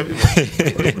niko nyabibona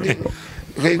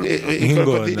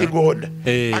ingona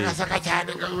agasaka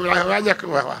cyane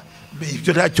banyakubahwa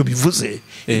ibyo ntacyo bivuze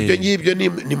ibyo ngibyo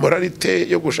ni moralite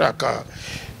yo gushaka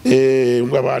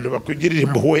ngo abantu bakwigirira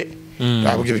impuhwe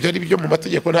ntabwo ibyo ari byo mu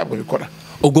mategeko ntabwo bikora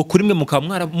ubwo kuri mwe mukaba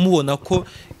mwaramubona ko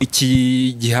iki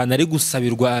gihano ari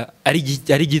gusabirwa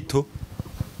ari gito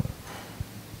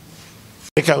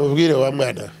reka mubwire wa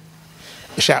mwana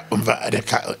umva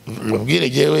reka mubwire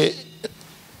jewe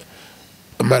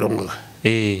Malonga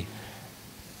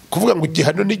kuvuga ngo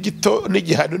igihano ni gito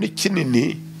n'igihano ni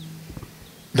kinini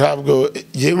ntabwo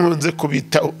nkunze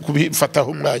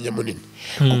kubifataho umwanya munini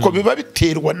kuko biba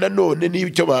biterwa nanone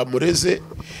n'icyo bamureze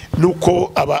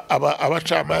nuko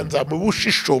abacamanza mu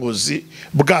bushishobozi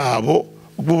bwabo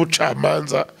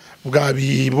bw'ubucamanza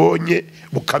bwabibonye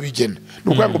bukabigena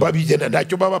nuko ngo babigena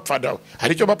ntacyo babapfanaho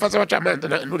hari icyo bapfaza abacamanza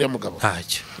n'uriya mugabo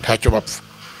ntacyo bapfa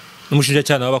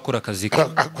umushinjacyaha nawe bakora akazi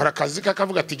akora akazi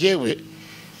akavuga ati yewe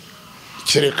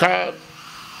kereka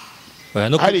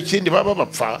hari ikindi baba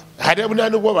bapfa hari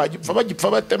nubwo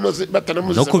bagipfa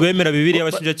batanamuzi no kubemera Bibiliya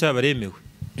abashinjacyaha baremewe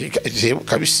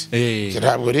kabisa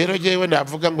ntabwo rero jewe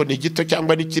navuga ngo ni gito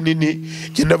cyangwa ni kinini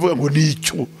navuga ngo ni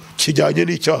icyo kijyanye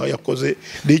n'icyaha yakoze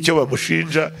n'icyo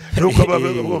bamushinja nuko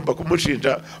bagomba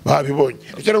kumushinja babibonye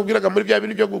icyo nakubwiraga muri bya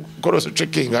bintu byo gukorosa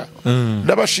cekinga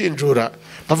n'abashinjura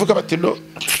bavuga bati no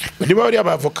niba bari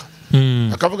abavoka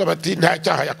bakavuga bati nta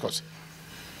cyaha yakoze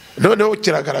noneho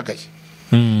kiragaragaye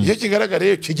iyo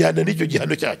kigaragara kijyana n'icyo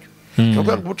gihano cyacyo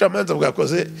kuvuga ngo ubucamanza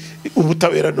bwakoze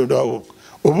ubutabera noneho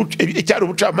icyari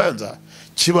ubucamanza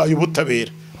kibaye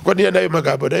ubutabera kuko niyo nayo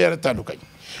magambo nayo yaratandukanye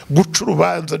guca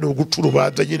urubanza ni uguca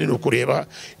urubanza nyine ni ukureba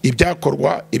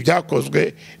ibyakorwa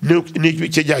ibyakozwe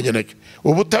n'ikijyanye nacyo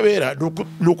ubutabera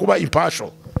ni ukuba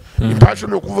impasho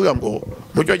ni ukuvuga ngo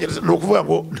mu cyongereza ni ukuvuga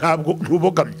ngo ntabwo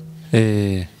ntubogamye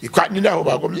ni naho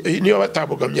bagomye niyo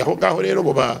batabogamye aho ngaho rero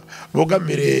ngo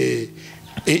babogamire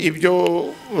ibyo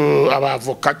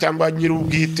abavoka cyangwa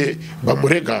nyir'ubwite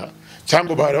bamurega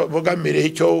cyangwa babogamire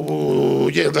icyo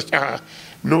ubugenzacyaha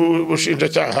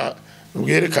n'ubushinjacyaha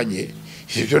bwerekanye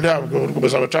ibyo ntabwo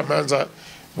rwose abacamanza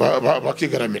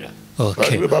bakigaramira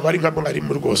bari nka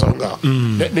mwarimu rwose aho ngaho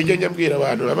nijya nyabwira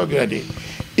abantu bababwira nti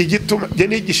igituma njye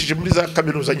nigishije muri za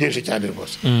kaminuza nyinshi cyane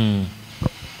rwose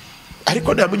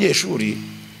ariko nta munyeshuri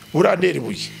urantera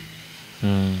ibuye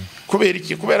kubera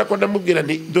iki kubera ko ndamubwira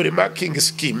nti dore making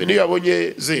scheme niyo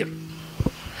yabonye 0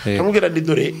 ndamubwira nti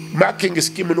dore making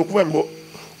scheme ni ukuvuga ngo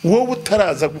wowe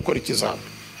utaraza gukora ikizami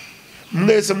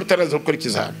mwese mutaraza gukora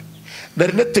ikizami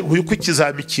nari nateguye uko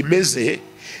ikizami kimeze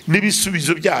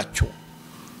n'ibisubizo byacyo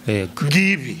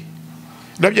ngibi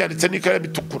nabyanditse n'ikaramu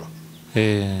itukura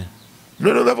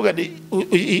none ndavuga nti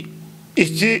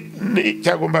iki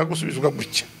cyagomba gusubizwa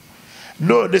gutya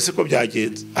none siko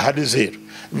byagenze aha ni 0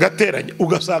 ngateranya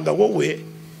ugasanga wowe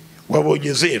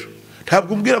wabonye 0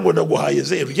 ntabwo umbwira ngo naguhaye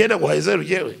 0 ugenda guhaye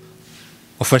 0 yewe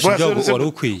ufashe ibyo wari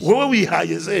ukwiye wowe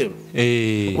wihaye 0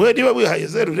 wowe niba wihaye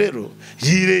 0 rero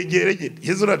yirengere nyine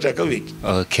yezu urashaka wiki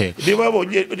niba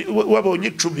wabonye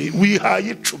 10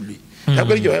 wihaye 10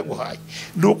 ntabwo ari byo yaguhaye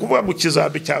ni ukuvuga ngo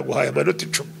ikizami cyaguhaye amanota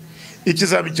 10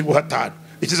 ikizami kiguha 5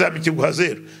 ikizami kiguha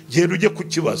 0 genda ujye ku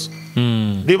kibazo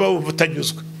niba wumva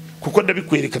utanyuzwe kuko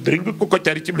ndabikwereka dore kuko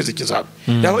cyari kimeze ikizami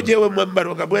naho jewe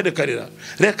Malonga mwene karira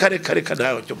reka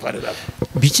nawe cyo mparira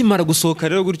bikimara gusohoka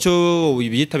rero gutyo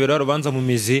biyitabira rubanza mu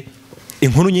mizi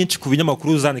inkuru nyinshi ku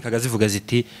binyamakuru zandikaga zivuga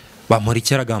ziti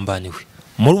Bamporiki yaragambaniwe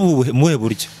muri muhe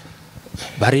buryo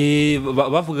bari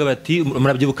bavuga bati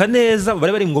murabyibuka neza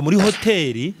bari ngo muri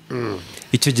hoteli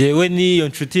icyo jewe niyo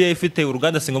nshuti ye ifite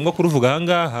uruganda singombwa kuruvuga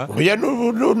ahangaha oya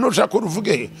nushaka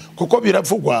uruvuge kuko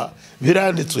biravugwa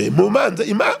biranditswe mu manza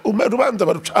urubanza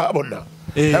barucabona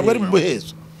ntabwo ari mu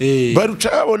muhezo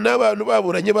barucabona abantu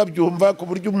baburanye babyumva ku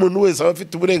buryo umuntu wese aba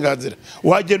afite uburenganzira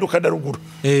wagenda ukanarugura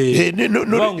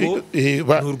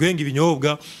urwenga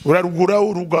ibinyobwa urarugura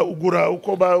ugura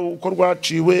uko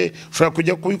rwaciwe ushobora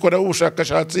kujya kubikoraho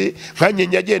ubushakashatsi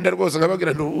nkanyenye agenda rwose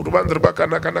nkabagira urubanza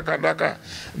rw'akanaka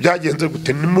byagenze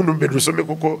gute n'umuntu mbere rusome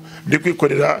kuko ndi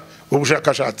kwikorera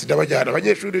ubushakashatsi n'abajyana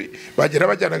abanyeshuri bagera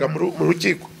bajyanaga mu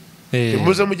rukiko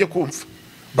muze mujye kumva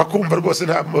bakumva rwose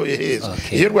nta muhezo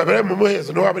iyo rwabaye mu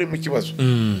muhezo no wabari mu kibazo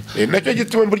nacyo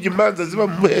gituma burya imanza ziba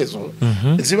mu muhezo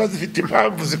ziba zifite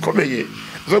impamvu zikomeye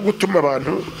zo gutuma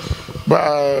abantu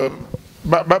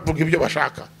bavuga ibyo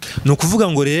bashaka ni ukuvuga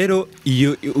ngo rero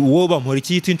iyo uwo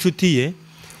Bamporiki yita inshuti ye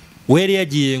we yari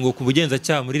yagiye ngo ku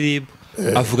bugenzacyaha muri RIB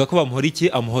avuga ko Bamporiki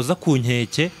amuhoza ku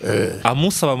nkeke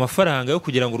amusaba amafaranga yo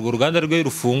kugira ngo urwo ruganda rwe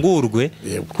rufungurwe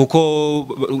kuko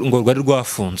ngo rwari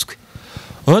rwafunzwe.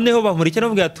 Noneho Bamporiki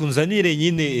aramubwira atunzanire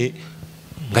nyine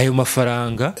ngayo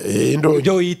mafaranga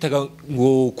ibyo yitaga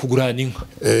ngo kugurana inka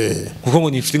kuko ngo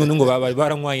nifite ngo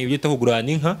baranywaye ibyo yita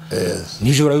kugurana inka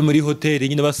nijoro babe muri hoteli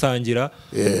nyine basangira.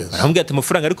 Aramubwira ati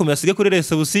amafaranga ariko muyasige kuri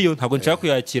resebusiyo ntabwo nshaka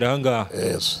kuyakira ahangaha.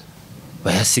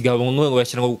 Bayasiga ngo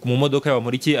bashyira mu modoka ya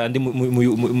Bamporiki andi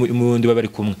mu ndi bari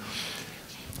kumwe.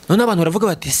 None abantu baravuga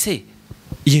bati se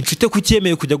iyi nshuti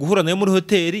kucyemeye kujya guhura nayo muri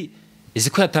hoteli izi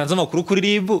ko yatanze amakuru kuri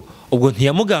RIB ubwo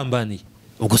ntiyamugambaniye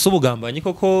ubwo so bugambanyi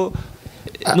koko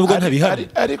nubwo ntabihari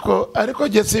ariko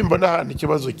je simbona hano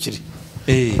ikibazo kiri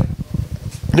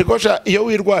niko iyo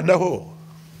wirwanaho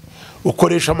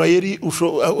ukoresha amayeri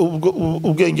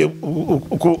ubwenge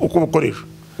uko bukoresha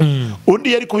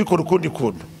undi yari kubikora ukundi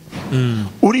kuntu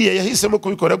uriya yahisemo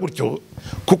kubikora gutyo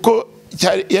kuko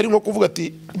yari nko kuvuga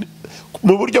ati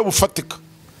mu buryo bufatika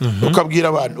ukabwira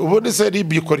abantu ubundi se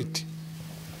RIB ikora iti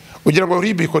ugira ngo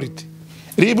RIB ikora iti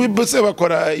RIB bose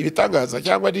bakora ibitangaza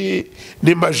cyangwa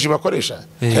ni maji bakoresha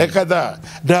reka da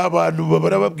abantu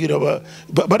barababwira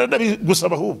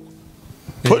baranabigusaba ahubwo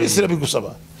polisi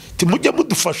irabigusaba ati mujye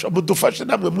mudufashe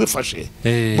namwe mwifashe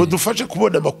mudufashe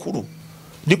kubona amakuru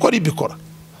niko RIB ikora.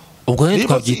 Ubwo rero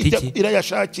twabyita iki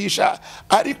irayashakisha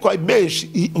ariko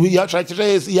menshi yashakisha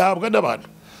yabwa n'abantu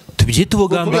tubyita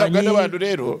ubugambanyi n'abantu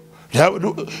rero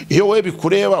iyo we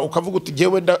bikureba ukavuga uti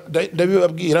jewe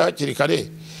ndabibabwira hakiri kare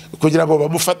kugira ngo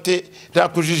bamufate nta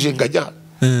kujijinganya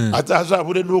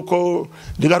azabure nuko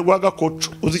nigarwagakoco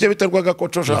uzi icyo bita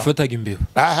rwagakoco sha yafataga imbeba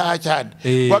cyane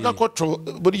rwagakoco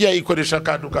burya ikoresha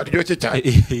akantu karyoshye cyane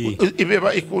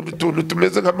ibeba ikunda utuntu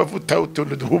tumeze nk'amavuta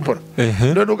utuntu duhumura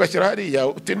none ugashyira hariya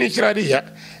utinishyira hariya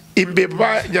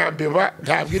imbeba nyambeba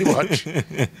ntabwo iri buhace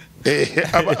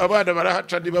abana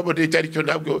barahaca ntibabone icyo aricyo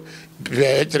ntabwo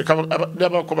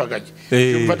n'abakobaganye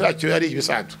yumva ntacyo yari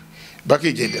ibisanzwe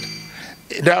bakigendera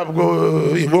ntabwo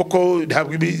inkoko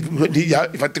ntabwo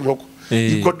ifata inkoko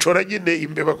ikocora nyine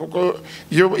imbeba kuko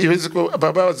iyo izi ko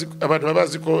abantu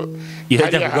babazi ko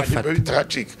irajya kugafata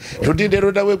bitahacika undi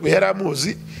rero nawe ngo yari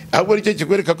amuzi ahubwo nicyo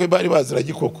kikwereka ko bari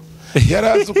baziranye koko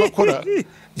yarazi uko akora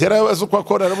yarazi uko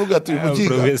akora aravuga ati umugiga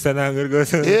professor nango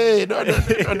rwose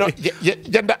no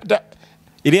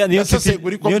iriya niyo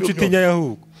nshuti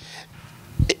nyayahuko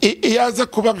iyaza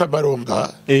kuba nka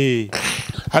Malonga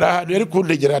hari ahantu yari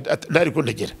kundegera ntari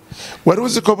kundegera wari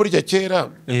uzi ko burya kera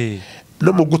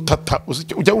no mu gutata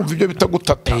ujya wumva ibyo bita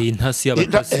gutata intasi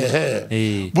y'abatasi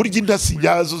burya intasi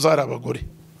nyazo zari abagore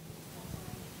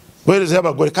wereze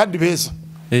y'abagore kandi beza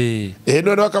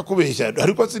none bakakubeshya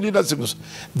ariko si n'intasi gusa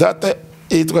data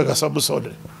yitwaga Samusoni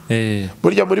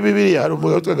burya muri Bibiliya hari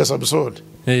umugabo witwaga Samusoni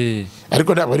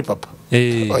ariko ntabwo ari papa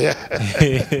oya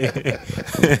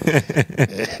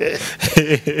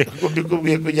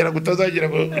kubwiye kugira ngo utazagira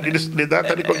ngo ni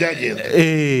data niko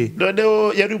byagenze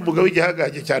noneho yari umugabo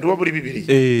w'igihangange cyane wo muri Bibiliya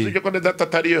sibyo ko data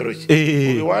atari yoroshye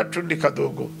iwacu ni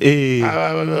Kadogo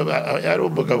yari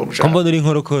umugabo mushaka mbona uri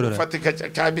nkorokorora fatika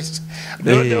cyabise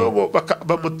noneho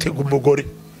bamutega umugore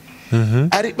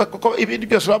ari kuko ibindi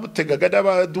byose bamutegaga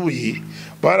n'abaduyi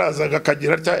barazaga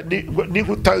akagira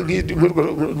n'inkuta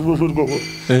nk'urwo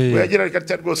yagira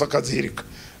cyane rwose akazihirika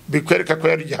bikwereka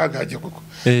ko yari igihangange koko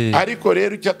ariko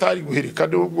rero icyo atari guhirika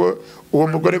nubwo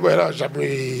uwo mugore ngo yaraje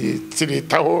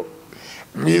amwitsiritaho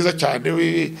mwiza cyane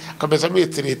akameza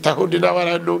amwitsiritaho undi nawe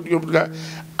aranubwa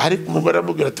ariko umugore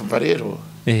aramubwira tumva rero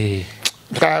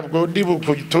ntabwo ndi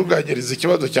bukutunganyiriza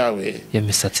ikibazo cyawe ya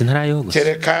misatsi ntarayogose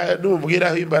kereka numbwira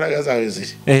aho imbaraga zawe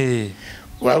ziri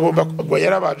wagomba ngo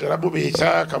yarabanje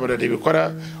aramubeshya akabona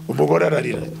ntibikora umugore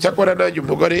ararira cyakora nanjye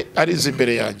umugore arize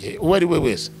imbere yanjye uwo ari we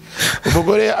wese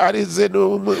umugore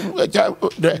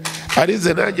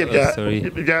arize nanjye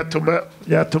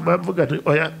byatuma mvuga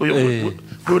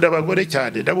nkunda abagore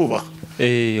cyane ndabubaha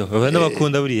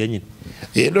n'abakunda buriya nyine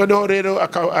noneho rero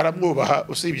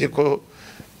aramwubaha usibye ko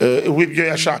wibyo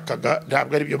yashakaga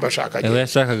ntabwo ari byo bashakaga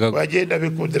bagenda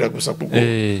bikundira gusa kuko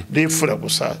n'imfura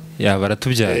gusa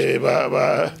baratubyaye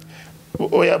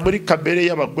oya muri kamere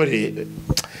y'abagore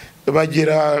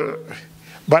bagira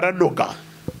baranoga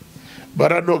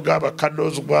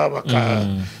bakanozwa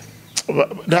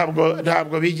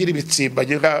ntabwo bigira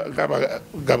ibitsimbanye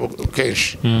nk'abagabo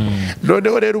kenshi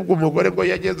noneho rero ubwo umugore ngo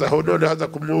yageze aho none haza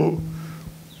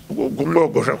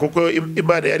kumwogosha kuko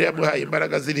Imana yari yamuhaye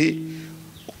imbaraga ziri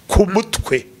ku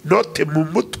mutwe note mu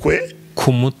mutwe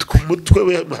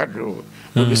we hano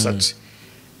mu misatsi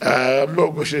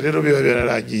mwogoshe rero biba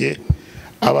birarangiye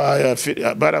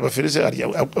abafilisi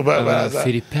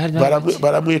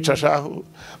baramwica shahu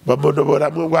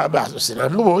bamunoboramo amaso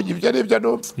sinamubonye ibyo n'ibyo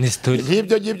numva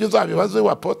nk'ibyo ngibyo uzabibaze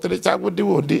wa Apotre cyangwa undi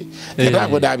wundi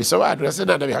ntabwo nabisobanura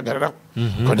sinanabihagararaho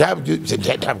ko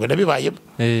ntabwo nabibayemo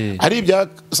ari ibya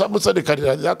Samusoni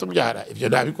Kalira zatumbyara ibyo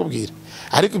nabikubwira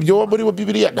ariko ibyo wo muri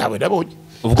Bibiliya nawe nabonye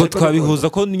ubwo twabihuza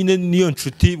ko nyine niyo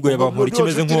nshuti bwo yabampora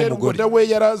ikimeze nk'uwo mugore nawe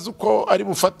yarazi uko ari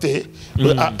bufate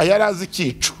yarazi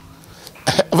ikicu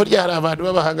burya hari abantu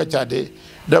b'abahanga cyane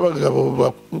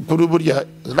n'abagabo kuri burya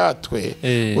natwe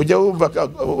ujya wumva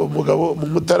umugabo mu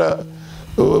Mutara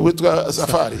witwa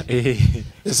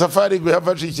Safari ngo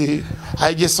yafashe iki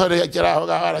igisore yakiraho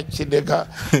ngaho arakinega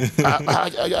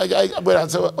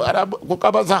kuko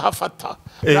abazahafata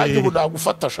nanjye ubu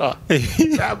nagufata sha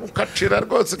nagukacira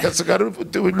rwose gasigara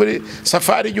muri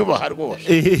Safari nyubaha rwose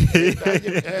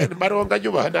Malonga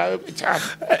nyubaha nawe cyane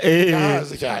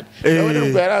yahazi cyane nawe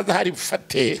nubwo yarazi hari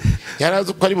bufate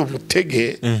yarazi uko ari mu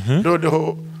mutege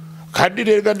noneho kandi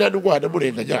rero ndanurwana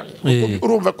murenganya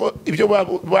urumva ko ibyo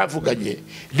bavuganye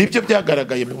nibyo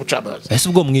byagaragaye mu bucamanza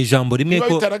ese ubwo mu ijambo rimwe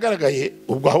ko bitaragaragaye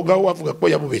ubwo aho ngaho wavuga ko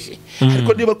yamubeshye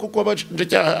ariko niba kuko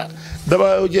abashinjacyaha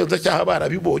n'abagenzacyaha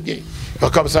barabibonye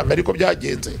bakabasanga ariko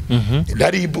byagenze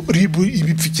ribu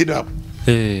ibipfikiramo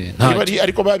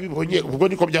ariko babibonye ubwo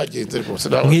niko byagenze rwose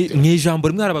mu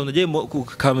ijambo rimwe hari abantu bagiye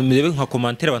kamere nka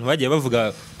commentaire abantu bagiye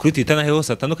bavuga kuri Twitter na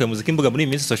hose atandukanye muzika imbuga muri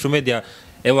iyi minsi social media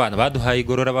abana baduhaye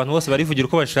igorora abantu bose barivugira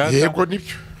uko bashaka yego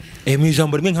nibyo mu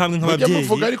ijambo rimwe nk'amwe nk'ababyeyi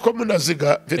muvuga ariko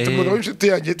munaziga mfite umuntu w'inshuti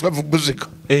yanjye twavuga muziga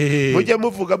mujya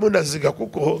muvuga munaziga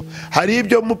kuko hari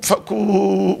ibyo mupfa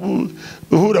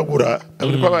guhuragura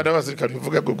ariko abana bazirikana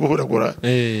bivuga ngo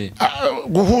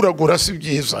guhuragura si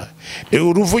byiza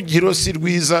uruvugiro si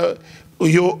rwiza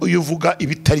iyo uvuga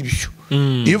ibitari byo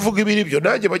iyo uvuga ibiri byo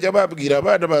nanjye bajya babwira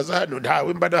abana baza hano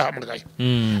ntawe mba nahamagaye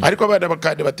ariko abana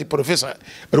bakande bati Professor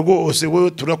rwose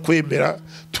wowe turakwemera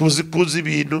tuzi kuzi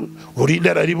ibintu uri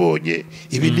nararibonye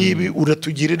ibi nibi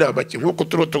uratugira inama nkuko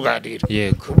tuganira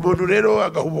umuntu rero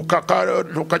agahubuka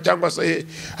kantuka cyangwa se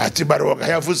ati Malonga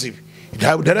yavuze ibi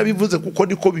narabivuze kuko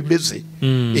niko bimeze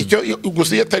icyo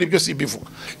gusa iyo atari byo simbivuga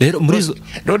rero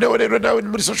noneho rero nawe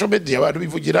muri social media abantu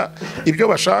bivugira ibyo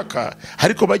bashaka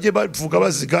ariko bajye bavuga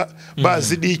baziga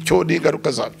bazi n'icyo n'ingaruka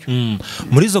zabyo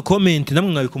muri izo comment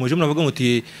namwe mwabikomeje muravuga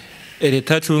muti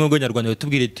leta yacu n'ubwo Nyarwanda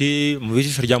yatubwira iti mu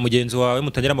bijisho rya mugenzi wawe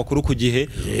mutangira amakuru ku gihe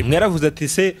mwaravuze ati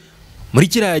se muri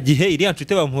kiriya gihe iriya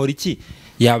nshuti Bamporiki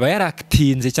yaba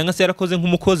yarakitinze cyangwa se yarakoze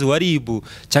nk'umukozi wa RIB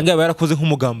cyangwa yaba yarakoze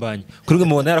nk'umugambanyi kuri mwe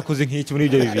mubona yarakoze nk'iki muri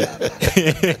ibyo bibiri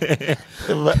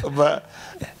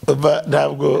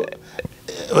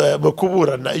ntabwo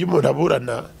kuburana iyo umuntu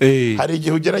aburana hari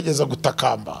igihe ugerageza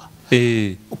gutakamba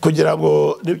kugira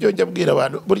ngo nibyo njya bwira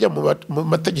abantu burya mu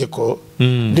mategeko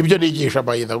nibyo nigisha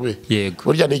by the way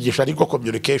burya nigisha ariko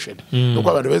communication nuko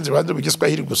abantu benshi banze mu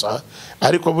Giswahili gusa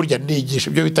ariko burya nigisha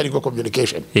ibyo bitari ko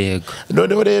communication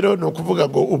noneho rero no kuvuga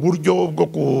ngo uburyo bwo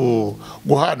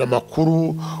guhana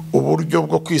amakuru uburyo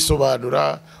bwo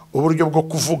kwisobanura uburyo bwo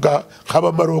kuvuga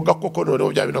nk'aba Malonga koko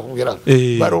noneho bya binakubwira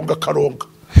Malonga karonga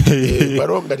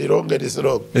Malonga rironga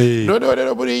risoronga noneho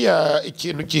rero buriya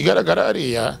ikintu kigaragara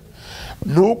ariya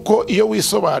nuko iyo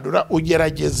wisobanura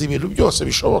ugerageza ibintu byose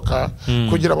bishoboka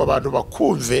kugira ngo abantu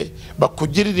bakumve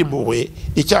bakugirire impuhwe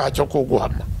icyaha cyo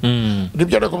kuguhama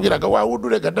nibyo nakubwiraga wa wundi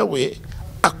urega nawe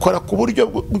akora ku buryo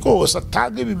bwose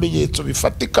atanga ibimenyetso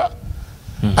bifatika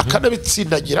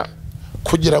akanabitsindagira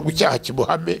kugira ngo icyaha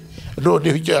kimuhame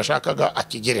noneho icyo yashakaga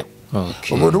akigereho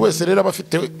umuntu wese rero aba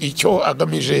afite icyo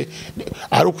agamije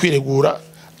ari ukwiregura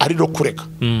ari no kurega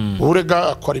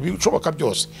urega akora ibishoboka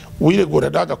byose wiregura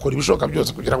ndagakora ibishoboka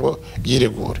byose kugira ngo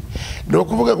yiregure no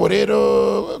kuvuga ngo rero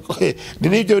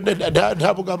nibyo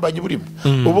nta bugambanyi burimo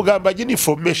ubugambanyi ni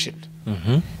information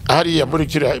hariya muri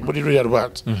ruriya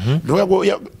rubanza nuko ngo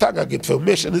yatangaga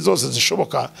information zose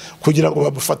zishoboka kugira ngo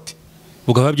bamufate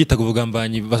ubwo babyitaga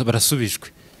ubugambanyi barasubijwe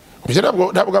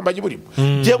nta bugambanyi burimo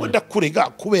jewe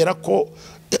ndakurega kubera ko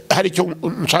hari icyo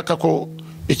nshaka ko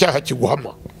icyaha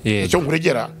kiguhama icyo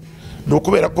nkuregera ni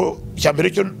ukubera ko icya mbere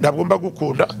cyo ntabwo mba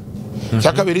gukunda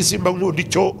icya kabiri simba nkunda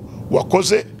icyo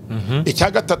wakoze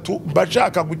icya gatatu mba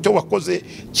nshaka ngo icyo wakoze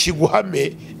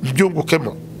kiguhame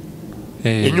byungukemo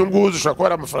inyungu zishobora kuba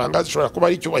ari amafaranga zishobora kuba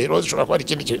ari icyubahiro zishobora kuba ari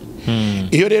ikindi kintu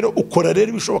iyo rero ukora rero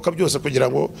ibishoboka byose kugira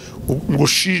ngo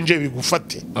ngushinje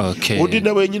bigufate undi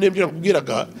nawe nyine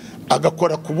mbwiraga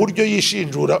agakora ku buryo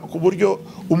yishinjura ku buryo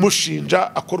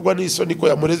umushinja akorwa n'isoni ko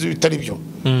yamureze ibitari byo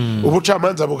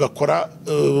ubucamanza bugakora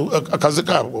akazi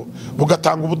kabwo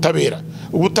bugatanga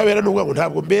ubutabera n'ubwo ngo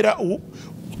ntabwo mbera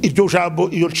iryo jambo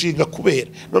iyo nshinga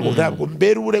kubera ngo ntabwo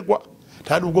mbera uregwa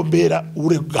nta nubwo mbera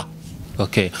urega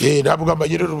Okay. ntabwo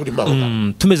amanyira ruri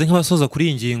mabuga tumeze nk'abasoza kuri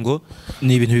iyi ngingo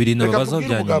ni ibintu bibiri nababazaho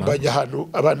bya nyuma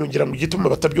abantu ngira ngo igituma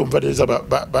batabyumva neza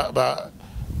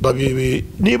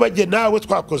niba jye nawe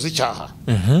twakoze icyaha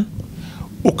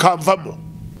ukamvamo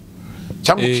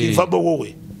cyangwa ukivamo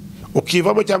wowe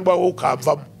ukivamo cyangwa wowe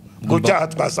ukamvamo mu cyaha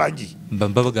twasangiye mba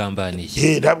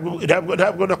bagambaniye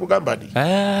ntabwo nakugambaniye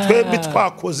twembi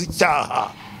twakoze icyaha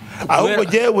ahubwo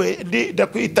jewe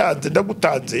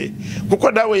ndagutanze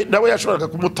kuko nawe yashoboraga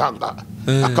kumutanga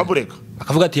akamureka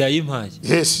akavuga ati yayimpaye.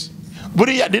 Yes,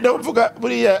 buriya ni nawe mvuga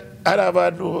buriya ari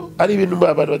abantu ari ibintu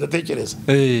abantu badatekereza.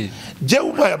 Jewe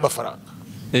umpaye amafaranga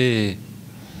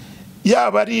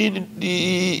yaba ari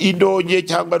indonye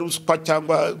cyangwa ruswa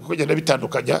cyangwa kugenda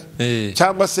bitandukanya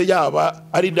cyangwa se yaba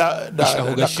ari na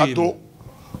kado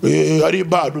ari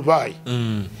impano baye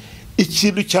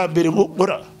ikintu cya mbere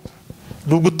nkora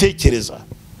ni ugutekereza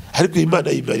ariko Imana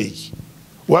yimariye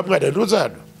wa mwana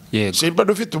ntuzana simba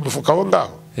ufite umufuka wo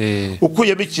ngaho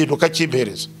ukuyemo ikintu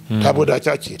ukakimpereza ntabwo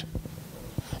nacyakira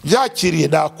byakiriye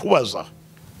nakubaza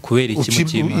kubera iki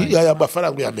mukimye aya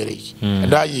mafaranga yamereye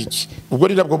nayiki ubwo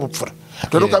ni nabwo bupfura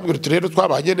none ukambwira uti rero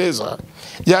twabanye neza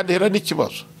yantera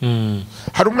n'ikibazo.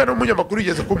 Hari umwana w'umunyamakuru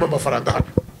yigeze kumpa amafaranga hano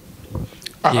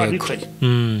aha nicaye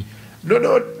none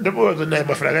ndamubaza n'aya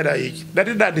mafaranga nayiki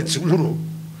nari nanditse inkuru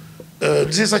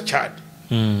nziza cyane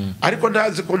ariko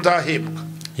ntazi ko nzahembwa.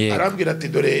 Arambwira ati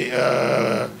dore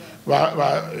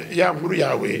ya nkuru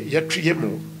yawe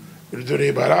yaciyemo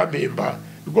dore barampemba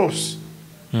rwose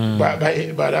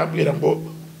barambwira ngo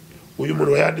uyu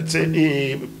muntu wayanditse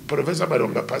ni Prof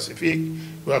Malonga Pacifique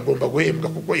bagomba guhembwa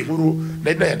kuko inkuru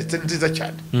nari nayanditse nziza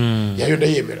cyane yayo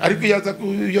ndayemera ariko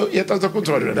yataza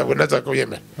kunsobanurira ntabwo naza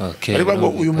kuyemera ariko ngo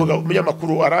uyu mugabo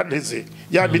umunyamakuru aranteze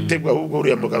yabitegwa ahubwo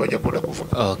uriya mugabo ajya kunda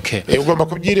kuvuga ugomba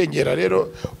kubyirengera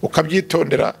rero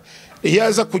ukabyitondera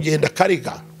yaza kugenda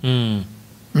kariga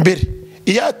mbere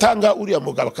iyatanga uriya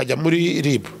mugabo akajya muri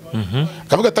RIB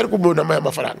akavuga atari ku muntu amaye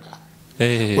amafaranga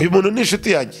uyu muntu ni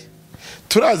inshuti yanjye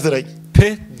turaziranye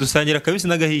pe dusangira kabisi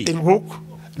n'agahiye nguko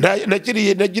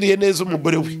nagiriye neza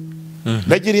umugore we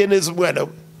nagiriye neza umwana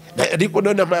we ariko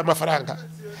none amaye amafaranga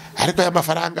ariko aya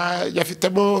mafaranga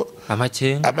yafitemo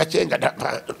amakenga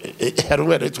hari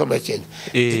umwana witwa amakenga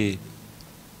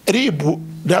RIB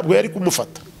ntabwo yari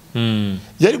kumufata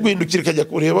yari guhindukira ikajya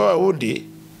kureba wa wundi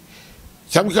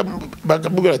cyangwa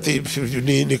bakamubwira ati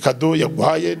ni kado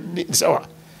yaguhaye ni sawa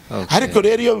ariko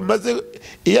rero iyo bimaze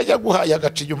iyo ajya guhaye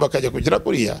agaca inyuma akajya kugira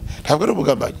kuriya ntabwo ari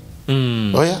umugambanyi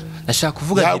oya nashaka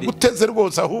kuvuga yaguteze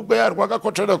rwose ahubwo yarwaga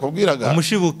ko nshobora kubwiraga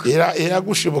umushibuka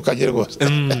iragushibukanye rwose.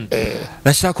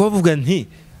 nashaka kubavuga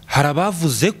nti hari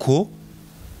abavuze ko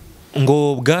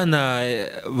ngo bwana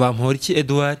Bamporiki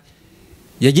Edouard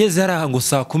yageze haraha ngo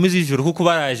saa 10 z'ijoro kuko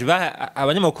baraje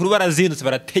abanyamakuru barazindutse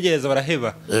barategereza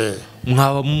baraheba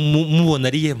mwaba mubona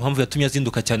ariye mpamvu yatumye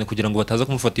azinduka cyane kugira ngo bataza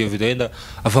kumufata iyo video yenda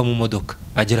ava mu modoka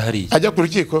agera hariya ajya ku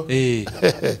rukiko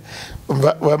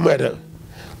wa mwana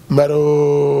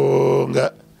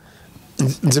Malonga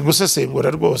nzi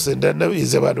gusesengura rwose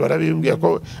ndanabize abantu barabimbwiye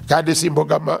ko kandi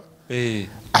simbogama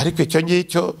ariko icyo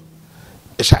ngicyo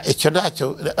icyo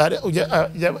ntacyo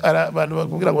abantu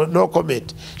bakubwira ngo no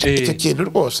comment icyo kintu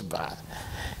rwose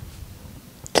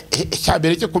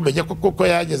icyambere cyo kumenya kuko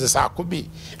yageze saa 10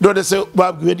 none se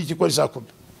babwiwe n'iki ko saa 10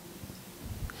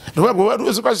 nubwo wari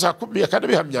uzi ko saa 10 kandi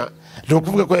bihamya no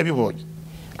kuvuga ko yabibonye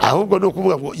ahubwo no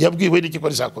kuvuga ngo yabwiwe n'iki ko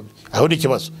saa 10 aho ni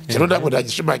kibazo cyo ntabwo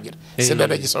nagishimangira se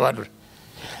nanagisobanura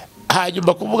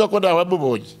hanyuma kuvuga ko nawe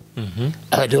mubonye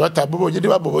abantu batamubonye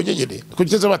ntibamubonye nyine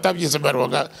kugeza batabyize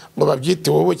Malonga ngo babyite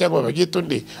wowe cyangwa babyite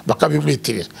undi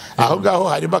bakabimwitirira aho ngaho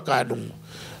harimo akantu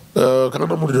kana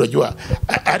muriro jwa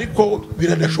ariko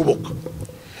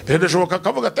biranashoboka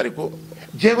akavuga atari ko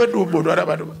jewe ndi umuntu ari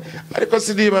abantu ariko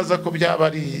sinibaza ko byaba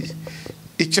ari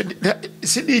icyo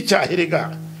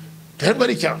sinicyaherega ntabwo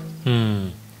ari cyaha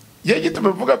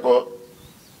yegituma mvuga ko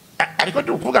ariko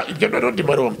tuvuga ibyo none ndi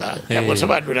Malonga yabo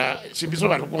sobanura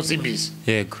simbisobanura ko simbizi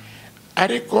yego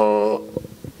ariko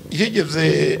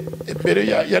yigeze mbere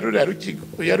ya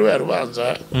ruriya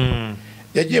rubanza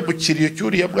yagiye mu kiriyo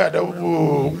cy'uriya mwana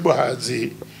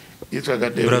w'umuhanzi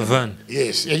yitwaga Buravan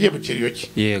yes yagiye mu kiriyo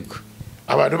cye yego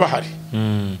abantu bahari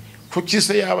kuki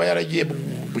se yaba yaragiye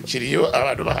mu kiriyo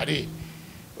abantu bahari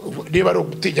niba ari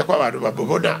ugutinya ko abantu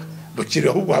bamubona mu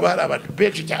kiriyo ahubwo haba hari abantu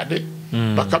benshi cyane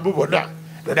bakamubona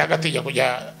none agatinya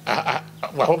kujya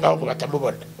aho ngaho ngo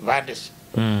batamubona bandese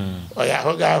oya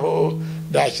aho ngaho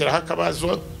ndashyiraho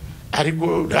akabazo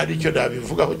ariko nta n'icyo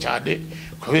nabivugaho cyane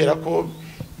kubera ko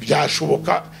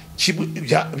byashoboka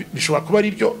bishobora kuba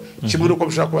ari byo kimwe nuko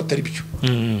bishobora kuba atari byo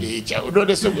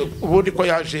none se ubundi ko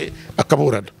yaje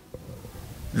akaburana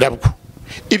nabwo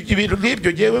ibyo bintu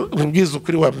nk'ibyo ngewe mubwiza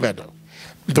ukuri wa mwana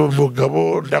ndi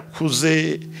umugabo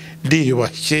ndakuze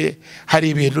ndiyubashye hari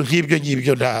ibintu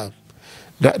nk'ibyo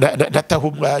ndataha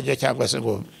umwanya cyangwa se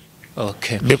ngo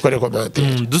mbikore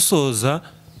komantere. dusoza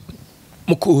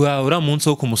uriya munsi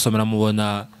wo kumusomera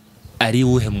mubona ari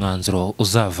uwuhe mwanzuro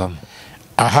uzavamo?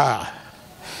 aha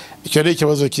icyo ni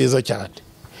ikibazo cyiza cyane.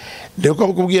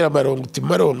 ndiko kubwira Malonga uti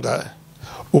Malonga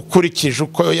ukurikije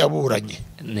uko yaburanye,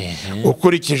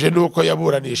 ukurikije n'uko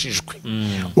yaburanishijwe,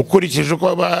 ukurikije uko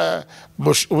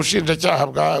ubushinjacyaha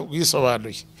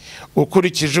bwisobanuye,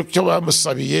 ukurikije icyo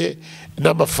bamusabiye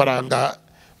n'amafaranga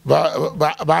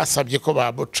basabye ko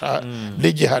bamuca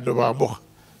n'igihano bamuha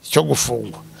cyo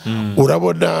gufungwa,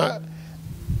 urabona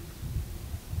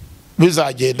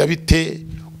bizagenda bite?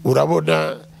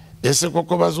 Urabona ese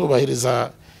koko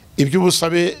bazubahiriza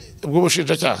iby'ubusabe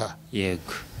bw'ubushinjacyaha?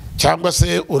 Yego. Cyangwa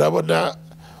se urabona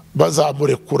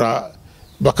bazamurekura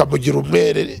bakamugira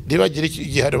umwere ntibagire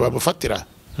igihano bamufatira?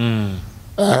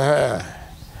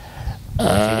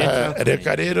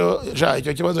 Reka rero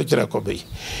icyo kibazo kirakomeye.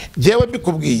 Njyewe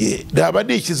mbikubwiye naba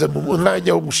nishyize mu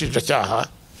mwanya w'umushinjacyaha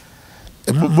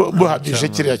muhamije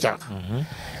kiriya cyaha,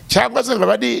 cyangwa se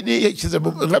nkaba nishyize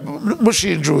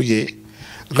mushinjuye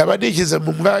nkaba nishyize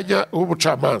mu mwanya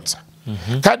w'ubucamanza,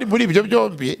 kandi muri ibyo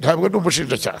byombi ntabwo ni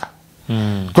umushinjacyaha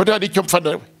ko nta n'icyo mpfa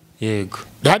nawe. Yego.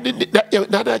 nta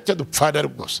n'icyo dupfana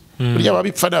rwose, burya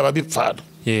ababipfana ababipfana.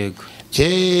 Yego.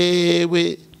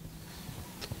 Yewe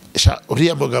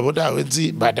uriya mugabo nawe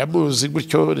nzi banamuzi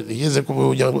gutyo, nigeze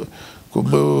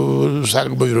kumusanga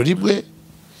mu biro rimwe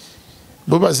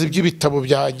mubaza iby'ibitabo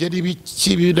byanjye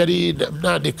n'ibiki nari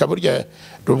nandika. Burya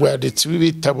ni umwanditsi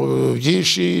w'ibitabo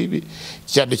byinshi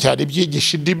cyane cyane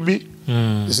ibyigisha indimi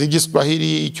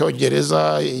z'igiswahili,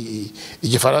 icyongereza,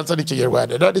 igifaransa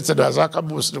n'ikinyarwanda. Nanditse na za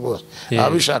kamusi rwose,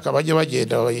 ababishaka bajye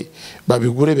bagenda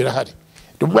babigure, birahari.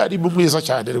 Ni umwarimu mwiza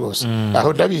cyane rwose,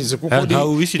 aho ndabizi kuko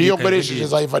niyo nkoresheje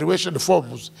za evaluation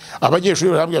forms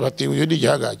abanyeshuri barambwira bati uyu ni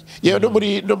igihangange. Yewe no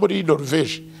muri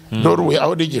Norvege, Norway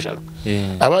aho nigishaga,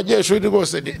 abanyeshuri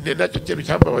rwose ni nacyo kintu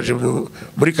cyambabaje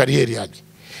muri kariyeri yanjye.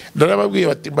 Narababwiye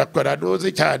bati mbakora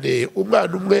noze cyane,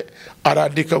 umwana umwe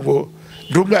arandika ngo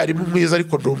ndi umwarimu mwiza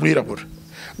ariko ndi umwirabura,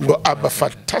 ngo ama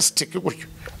fantastic gutyo,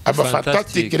 ama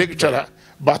fantastic lecturer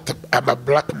but I'm a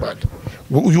black man.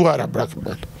 You are a black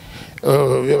man.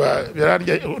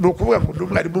 Ni ukuvuga ngo ndi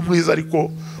umwarimu mwiza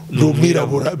ariko ndi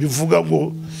umwirabura, bivuga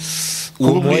ngo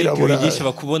kuba umwirabura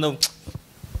bakubona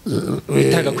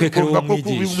kuba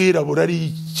umwirabura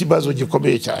ari ikibazo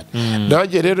gikomeye cyane.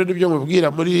 Nanjye rero nibyo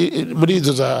mubwira muri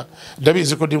izo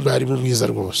ndabizi ko ndi umwarimu mwiza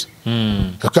rwose,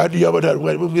 kandi iyo abona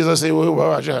umwarimu mwiza se wowe uba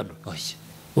waje hano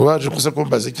waje kuza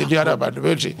kumbaza ikindi? Hari abantu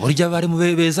benshi burya bari mu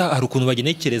beza, hari ukuntu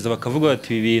bagenekereza bakavuga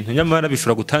bati ibi bintu nyamara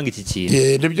bishobora gutanga iki kintu.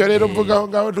 Nibyo rero mvuga aho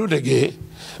ngaho, ntundege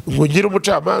ngo ngire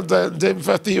umucamanza nze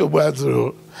mfate iyo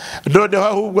mwanzuro, noneho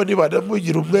ahubwo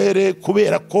nibanamugira umwere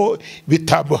kubera ko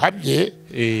bitamuhamye,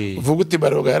 uvuga uti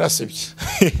Malonga yarasebye.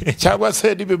 Cyangwa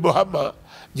se nibimuhama,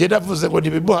 njye navuze ngo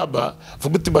nibimuhama,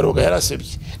 uvuga uti Malonga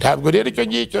yarasebye. Ntabwo rero icyo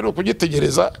ngicyo ni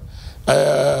ukugitegereza.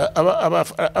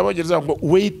 Abongereza ngo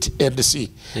wait and see,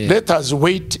 let us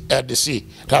wait and see.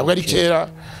 Ntabwo ari kera,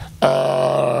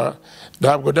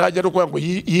 ntabwo najya no kuvuga ngo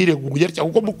yireguye,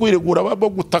 kuko mu kwiregura abamo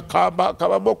gutakamba,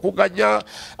 akabamo kuganya,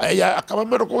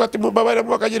 akabamo no kuvuga ati mumbabarire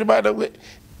mwakagira Imana mwe,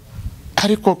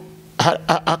 ariko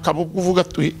akaba kuvuga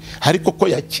ati ariko ko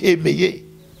yacyemeye.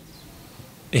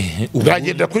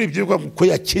 Uragenda kuri ibyo ngo ko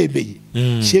yacyemeye,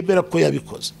 cyemera ko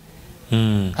yabikoze,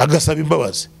 agasaba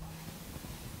imbabazi.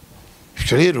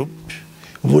 Rero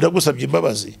umuntu agusabye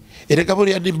imbabazi, erega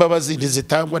buriya n'imbabazi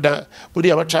ntizitangwa na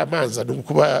buriya abacamanza, ni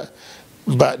ukuba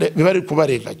bari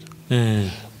kubarenganya.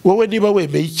 Wowe niba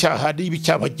wemeye icyaha, niba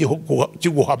icyaha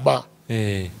kiguhama,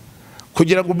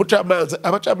 kugira ngo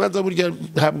abacamanza burya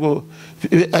ntabwo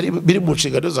biri mu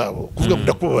nshingano zabo kuvuga ngo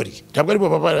ndakubabariye, ntabwo aribo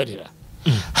babararira.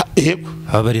 Yego,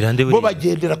 bo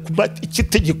bagendera ku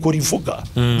itegeko rivuga.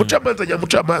 Umucamanza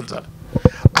nyamucamanza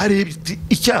arebye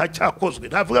icyaha cyakozwe,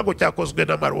 ntavuga ngo cyakozwe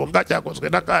na Malonga, cyakozwe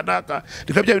na kanaka,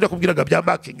 nikabya bindakubwiraga bya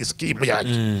marking scheme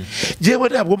yanjye. Jewe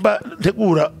ntabwo mba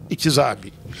ntegura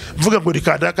ikizami mvuga ngo ni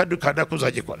kanaka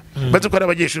uzagikora, maze ko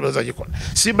abanyeshuri bazagikora,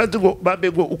 simbaze ngo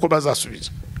bambe ngo uko bazasubiza.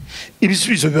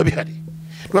 Ibisubizo biba bihari,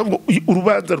 ngo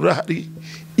urubanza rurahari,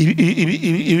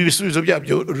 ibi bisubizo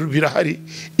byabyo birahari,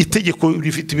 itegeko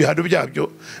rifite ibihano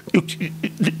byabyo.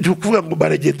 Ni ukuvuga ngo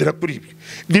baragendera kuri ibyo,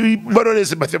 ni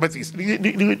morales mathematics.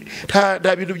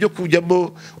 Nta bintu byo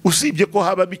kujyamo, usibye ko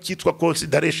habamo icyitwa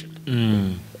consideration.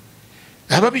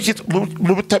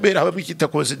 Mu butabera habamo icyitwa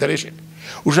consideration.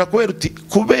 Ushaka kubera uti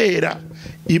kubera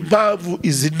impamvu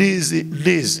izi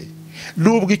n'izi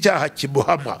nubwo icyaha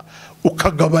kimuhama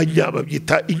ukagabanya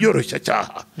babyita inyoroshya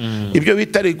cyaha ibyo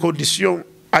bita condition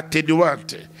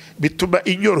attenuante bituma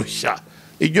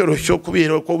inyoroshyo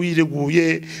kubera ko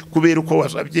wireguye kubera uko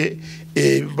wasabye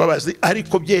imbabazi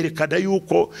ariko byerekana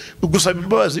yuko gusaba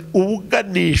imbabazi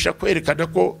ubuganisha kwerekana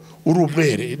ko uri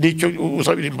umwere nicyo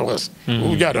usabira imbabazi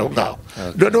ujyana aho ngaho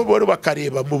noneho bo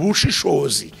bakareba mu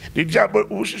bushishozi n'ijambo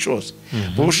ubushishozi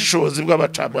mu bushishozi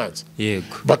bw'abacamanza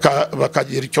yego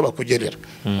bakagira icyo bakugenera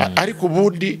ariko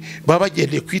ubundi baba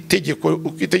bagendeye ku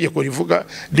itegeko rivuga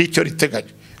n'icyo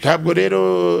riteganya ntabwo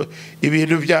rero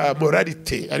ibintu bya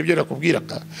moralite aribyo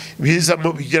nakubwiraga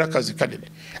bizamo bigira akazi kanini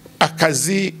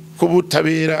akazi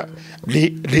k'ubutabera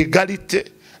ni legalite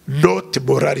not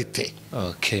moralite.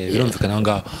 Okay, birumvikana aho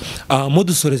ngaho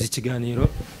mudusoreza ikiganiro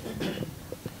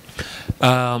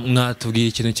mwatubwiye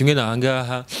ikintu kimwe n'aha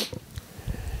ngaha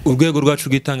urwego rwacu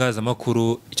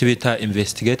rw'itangazamakuru icyo bita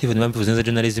investigative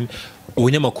journalism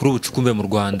ubunyamakuru bucukumbuye mu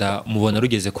Rwanda mubona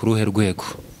rugeze ku ruhe rwego?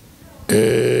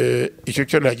 Icyo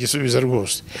cyo nagisubiza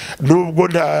rwose nubwo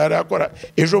ntarakora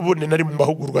ejo bundi nari mu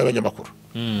mahugurwa y'abanyamakuru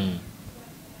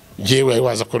njyewe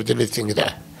waza coordinating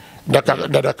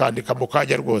ndakandika mu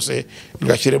kanya rwose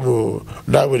ngashyire mu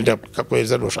nawe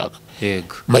ndakakweza nushaka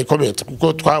yego my comment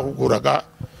kuko twahuguraga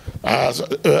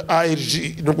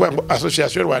ARG n'ubwo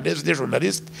Association Rwandaise des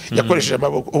Journalistes yakoresheje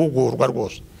amahugurwa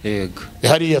rwose yego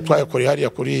hariya twayakoreye hariya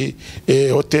kuri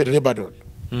Hotel Lebanon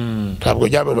ntabwo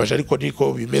nyamamaje ariko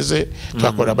niko bimeze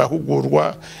twakora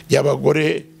amahugurwa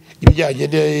y'abagore ibijyanye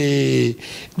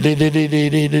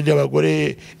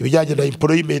n'abagore ibijyanye na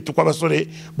employment uko abasore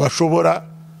bashobora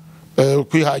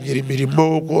kwihangira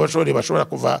imirimo uko abasore bashobora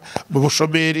kuva mu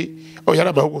bushomeri yari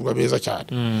amahugurwa meza cyane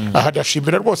aha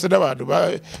ndashimira rwose n'abantu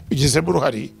bagizemo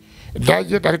uruhare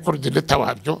nanjye nari coordinator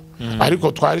wabyo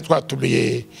ariko twari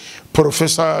twatumiye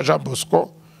Professor Jean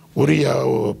Bosco uriya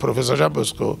Professor Jean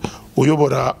Bosco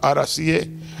uyobora RCA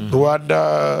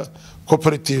Rwanda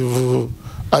Cooperative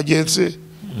Agency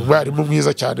umwarimu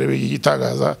mwiza cyane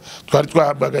yitangaza twari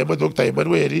twahamagayemo Dr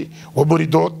Emmanuel wo muri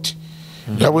DOT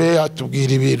nawe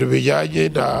yatubwira ibintu bijyanye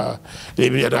na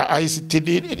ICT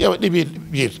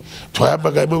n'ibindi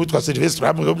twahamagayemo witwa Sylvestre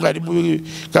hamwe umwarimu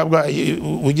kabwa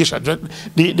wigisha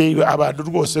abantu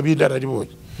rwose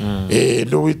b'inararibonye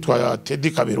n'uwitwa Teddy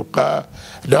Kaberuka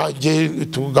nanjye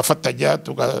tugafatanya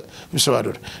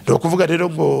tugabisobanura no kuvuga rero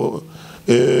ngo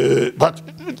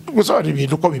gusobanura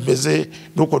ibintu uko bimeze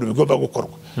n'uko bigomba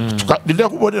gukorwa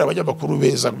ninakubonera abanyamakuru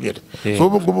beza mbere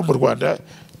ubu ngubu mu Rwanda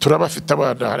turabafite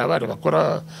abana hari abana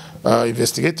bakora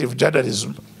investigative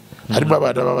journalism harimo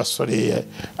abana b'abasore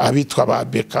abitwa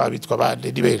Bambeka abitwa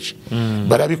bande ni benshi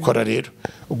barabikora rero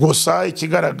gusa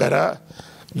ikigaragara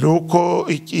nuko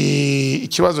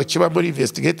ikibazo kiba muri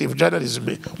investigative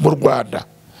journalism mu Rwanda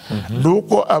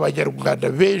nuko abanyarwanda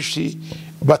benshi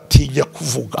batinya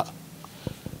kuvuga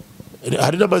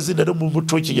hari n'amazina no mu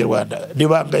muco w'ikinyarwanda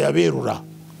nibanga yaberura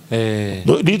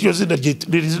n'iryo zina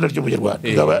ry'umunyarwanda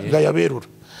ngayaberura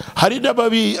hari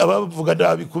n'ababi abavuga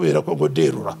nabi kubera ko ngo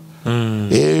nderura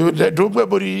ndumwe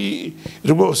muri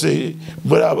rwose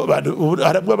muri abantu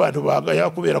haramwe abantu banga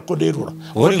yakubera ko nderura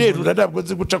ntabwo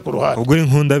nzi guca ku ruhande ubwo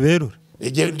inkunda berura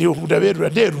ndi nkunda berura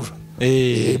nderura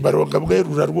Malonga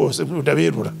mwerura rwose nkunda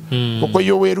berura kuko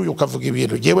iyo weruye ukavuga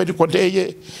ibintu jewe niko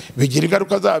nteye bigira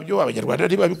ingaruka zabyo abanyarwanda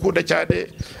ntibabikunda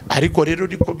cyane ariko rero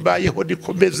niko mbayeho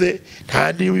nikomeze nta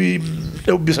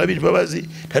bisabira imbabazi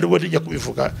nta nubwo njya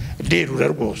kubivuga nderura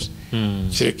rwose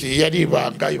yari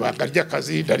ibanga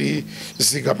ry'akazi ndari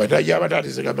zigama yaba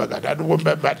narizigamaga nta nubwo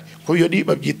mbari ko iyo ni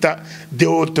babyita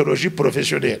deontologie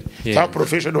professionnelle cyangwa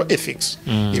professional ethics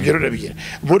ibyo rero bigira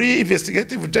muri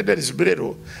investigative journalism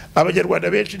rero abanyarwanda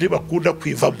benshi ntibakunda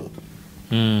kwivamo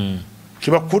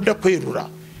ntibakunda kwerura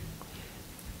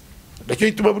nacyo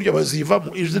gituma burya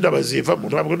bazivamo izina bazivamo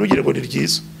ntabwo ntugire ngo ni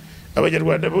ryiza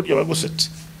abanyarwanda burya bagusetse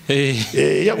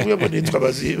yaguye ngo nitwa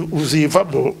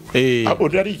uzivamo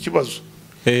abona ari ikibazo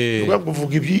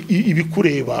uvuga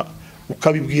ibikureba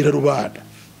ukabibwira rubanda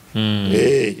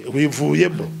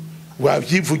wivuyemo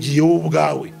wabyivugiye wowe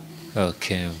ubwawe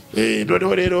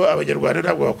noneho rero abanyarwanda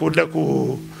ntabwo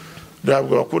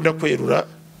bakunda kwerura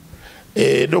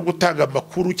no gutanga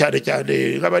amakuru cyane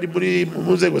cyane nk'abari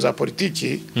mu nzego za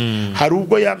politiki hari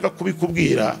ubwo yanga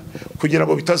kubikubwira kugira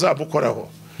ngo bitazamukoraho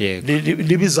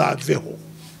ntibizamveho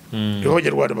niho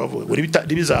abanyarwanda bavuga ngo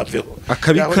ntibizamveho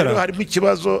harimo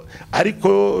ikibazo ariko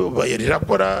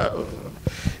rirakora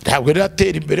ntabwo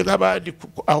riratera imbere nk'abandi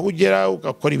aho ugera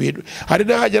ugakora ibintu hari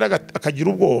n'ahagera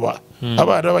akagira ubwoba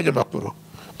abana b'abanyamakuru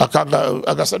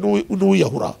agasa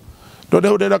n'uwiyahura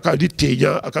noneho rero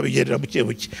akabitinya akabigendera buke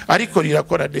buke ariko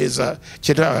rirakora neza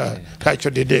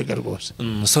ntacyo ndinenga rwose.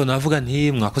 So navuga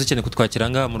nti mwakoze cyane kutwakira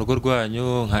ngaha mu rugo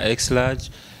rwanyu nka X large.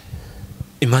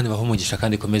 Imana ibahe umugisha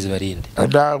kandi ikomeze barinde.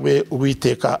 Nawe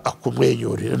Uwiteka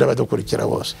akumwenyurire n'abadukurikira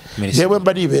bose. Yewe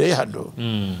mba nibereye hano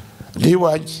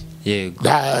niwanjye. Yego.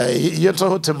 Iyo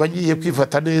nsohotse mba ngiye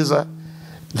kwifata neza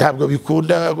ntabwo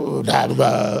bikunda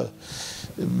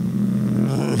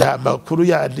nta makuru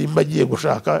yandi mba ngiye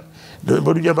gushaka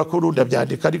mu binyamakuru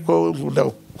ndabyandika ariko nkunda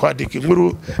kwandika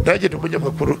inkuru nanjye ni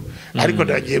umunyamakuru ariko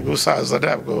nagiye gusaza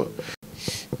ntabwo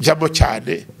njyamo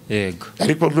cyane. Yego.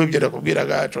 Ariko nk'ibyo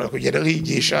nakubwiraga nshobora kugenda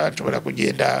nkigisha nshobora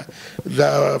kugenda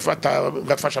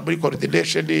ngafasha muri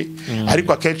coordination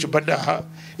ariko akenshi mba ndaha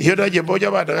iyo nanjye mbonye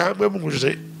abana hamwe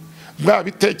muje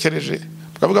mwabitekereje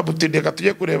kavuga muti ndeka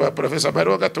tujye kureba Prof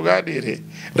Malonga tuganire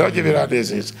nanjye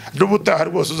biranezeza n'ubutaha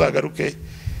rwose uzagaruke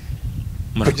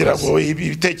kugira ngo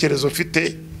ibitekerezo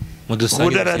mfite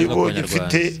ubunararibonye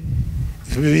mfite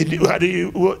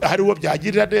hari uwo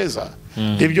byagirira neza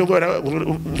nibyo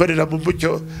nkorera mu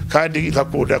mucyo kandi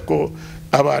nkakunda ko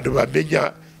abantu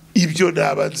bamenya ibyo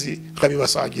nabanzi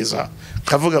nkabibasangiza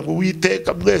nkavuga ngo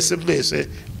Uwiteka mwese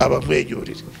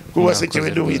abamwenyurire kuba se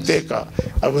cyewe n'Uwiteka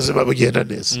ubuzima bugenda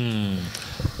neza.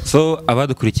 So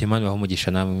abadukurikiye Imana ibahe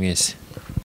umugisha namwe mwese.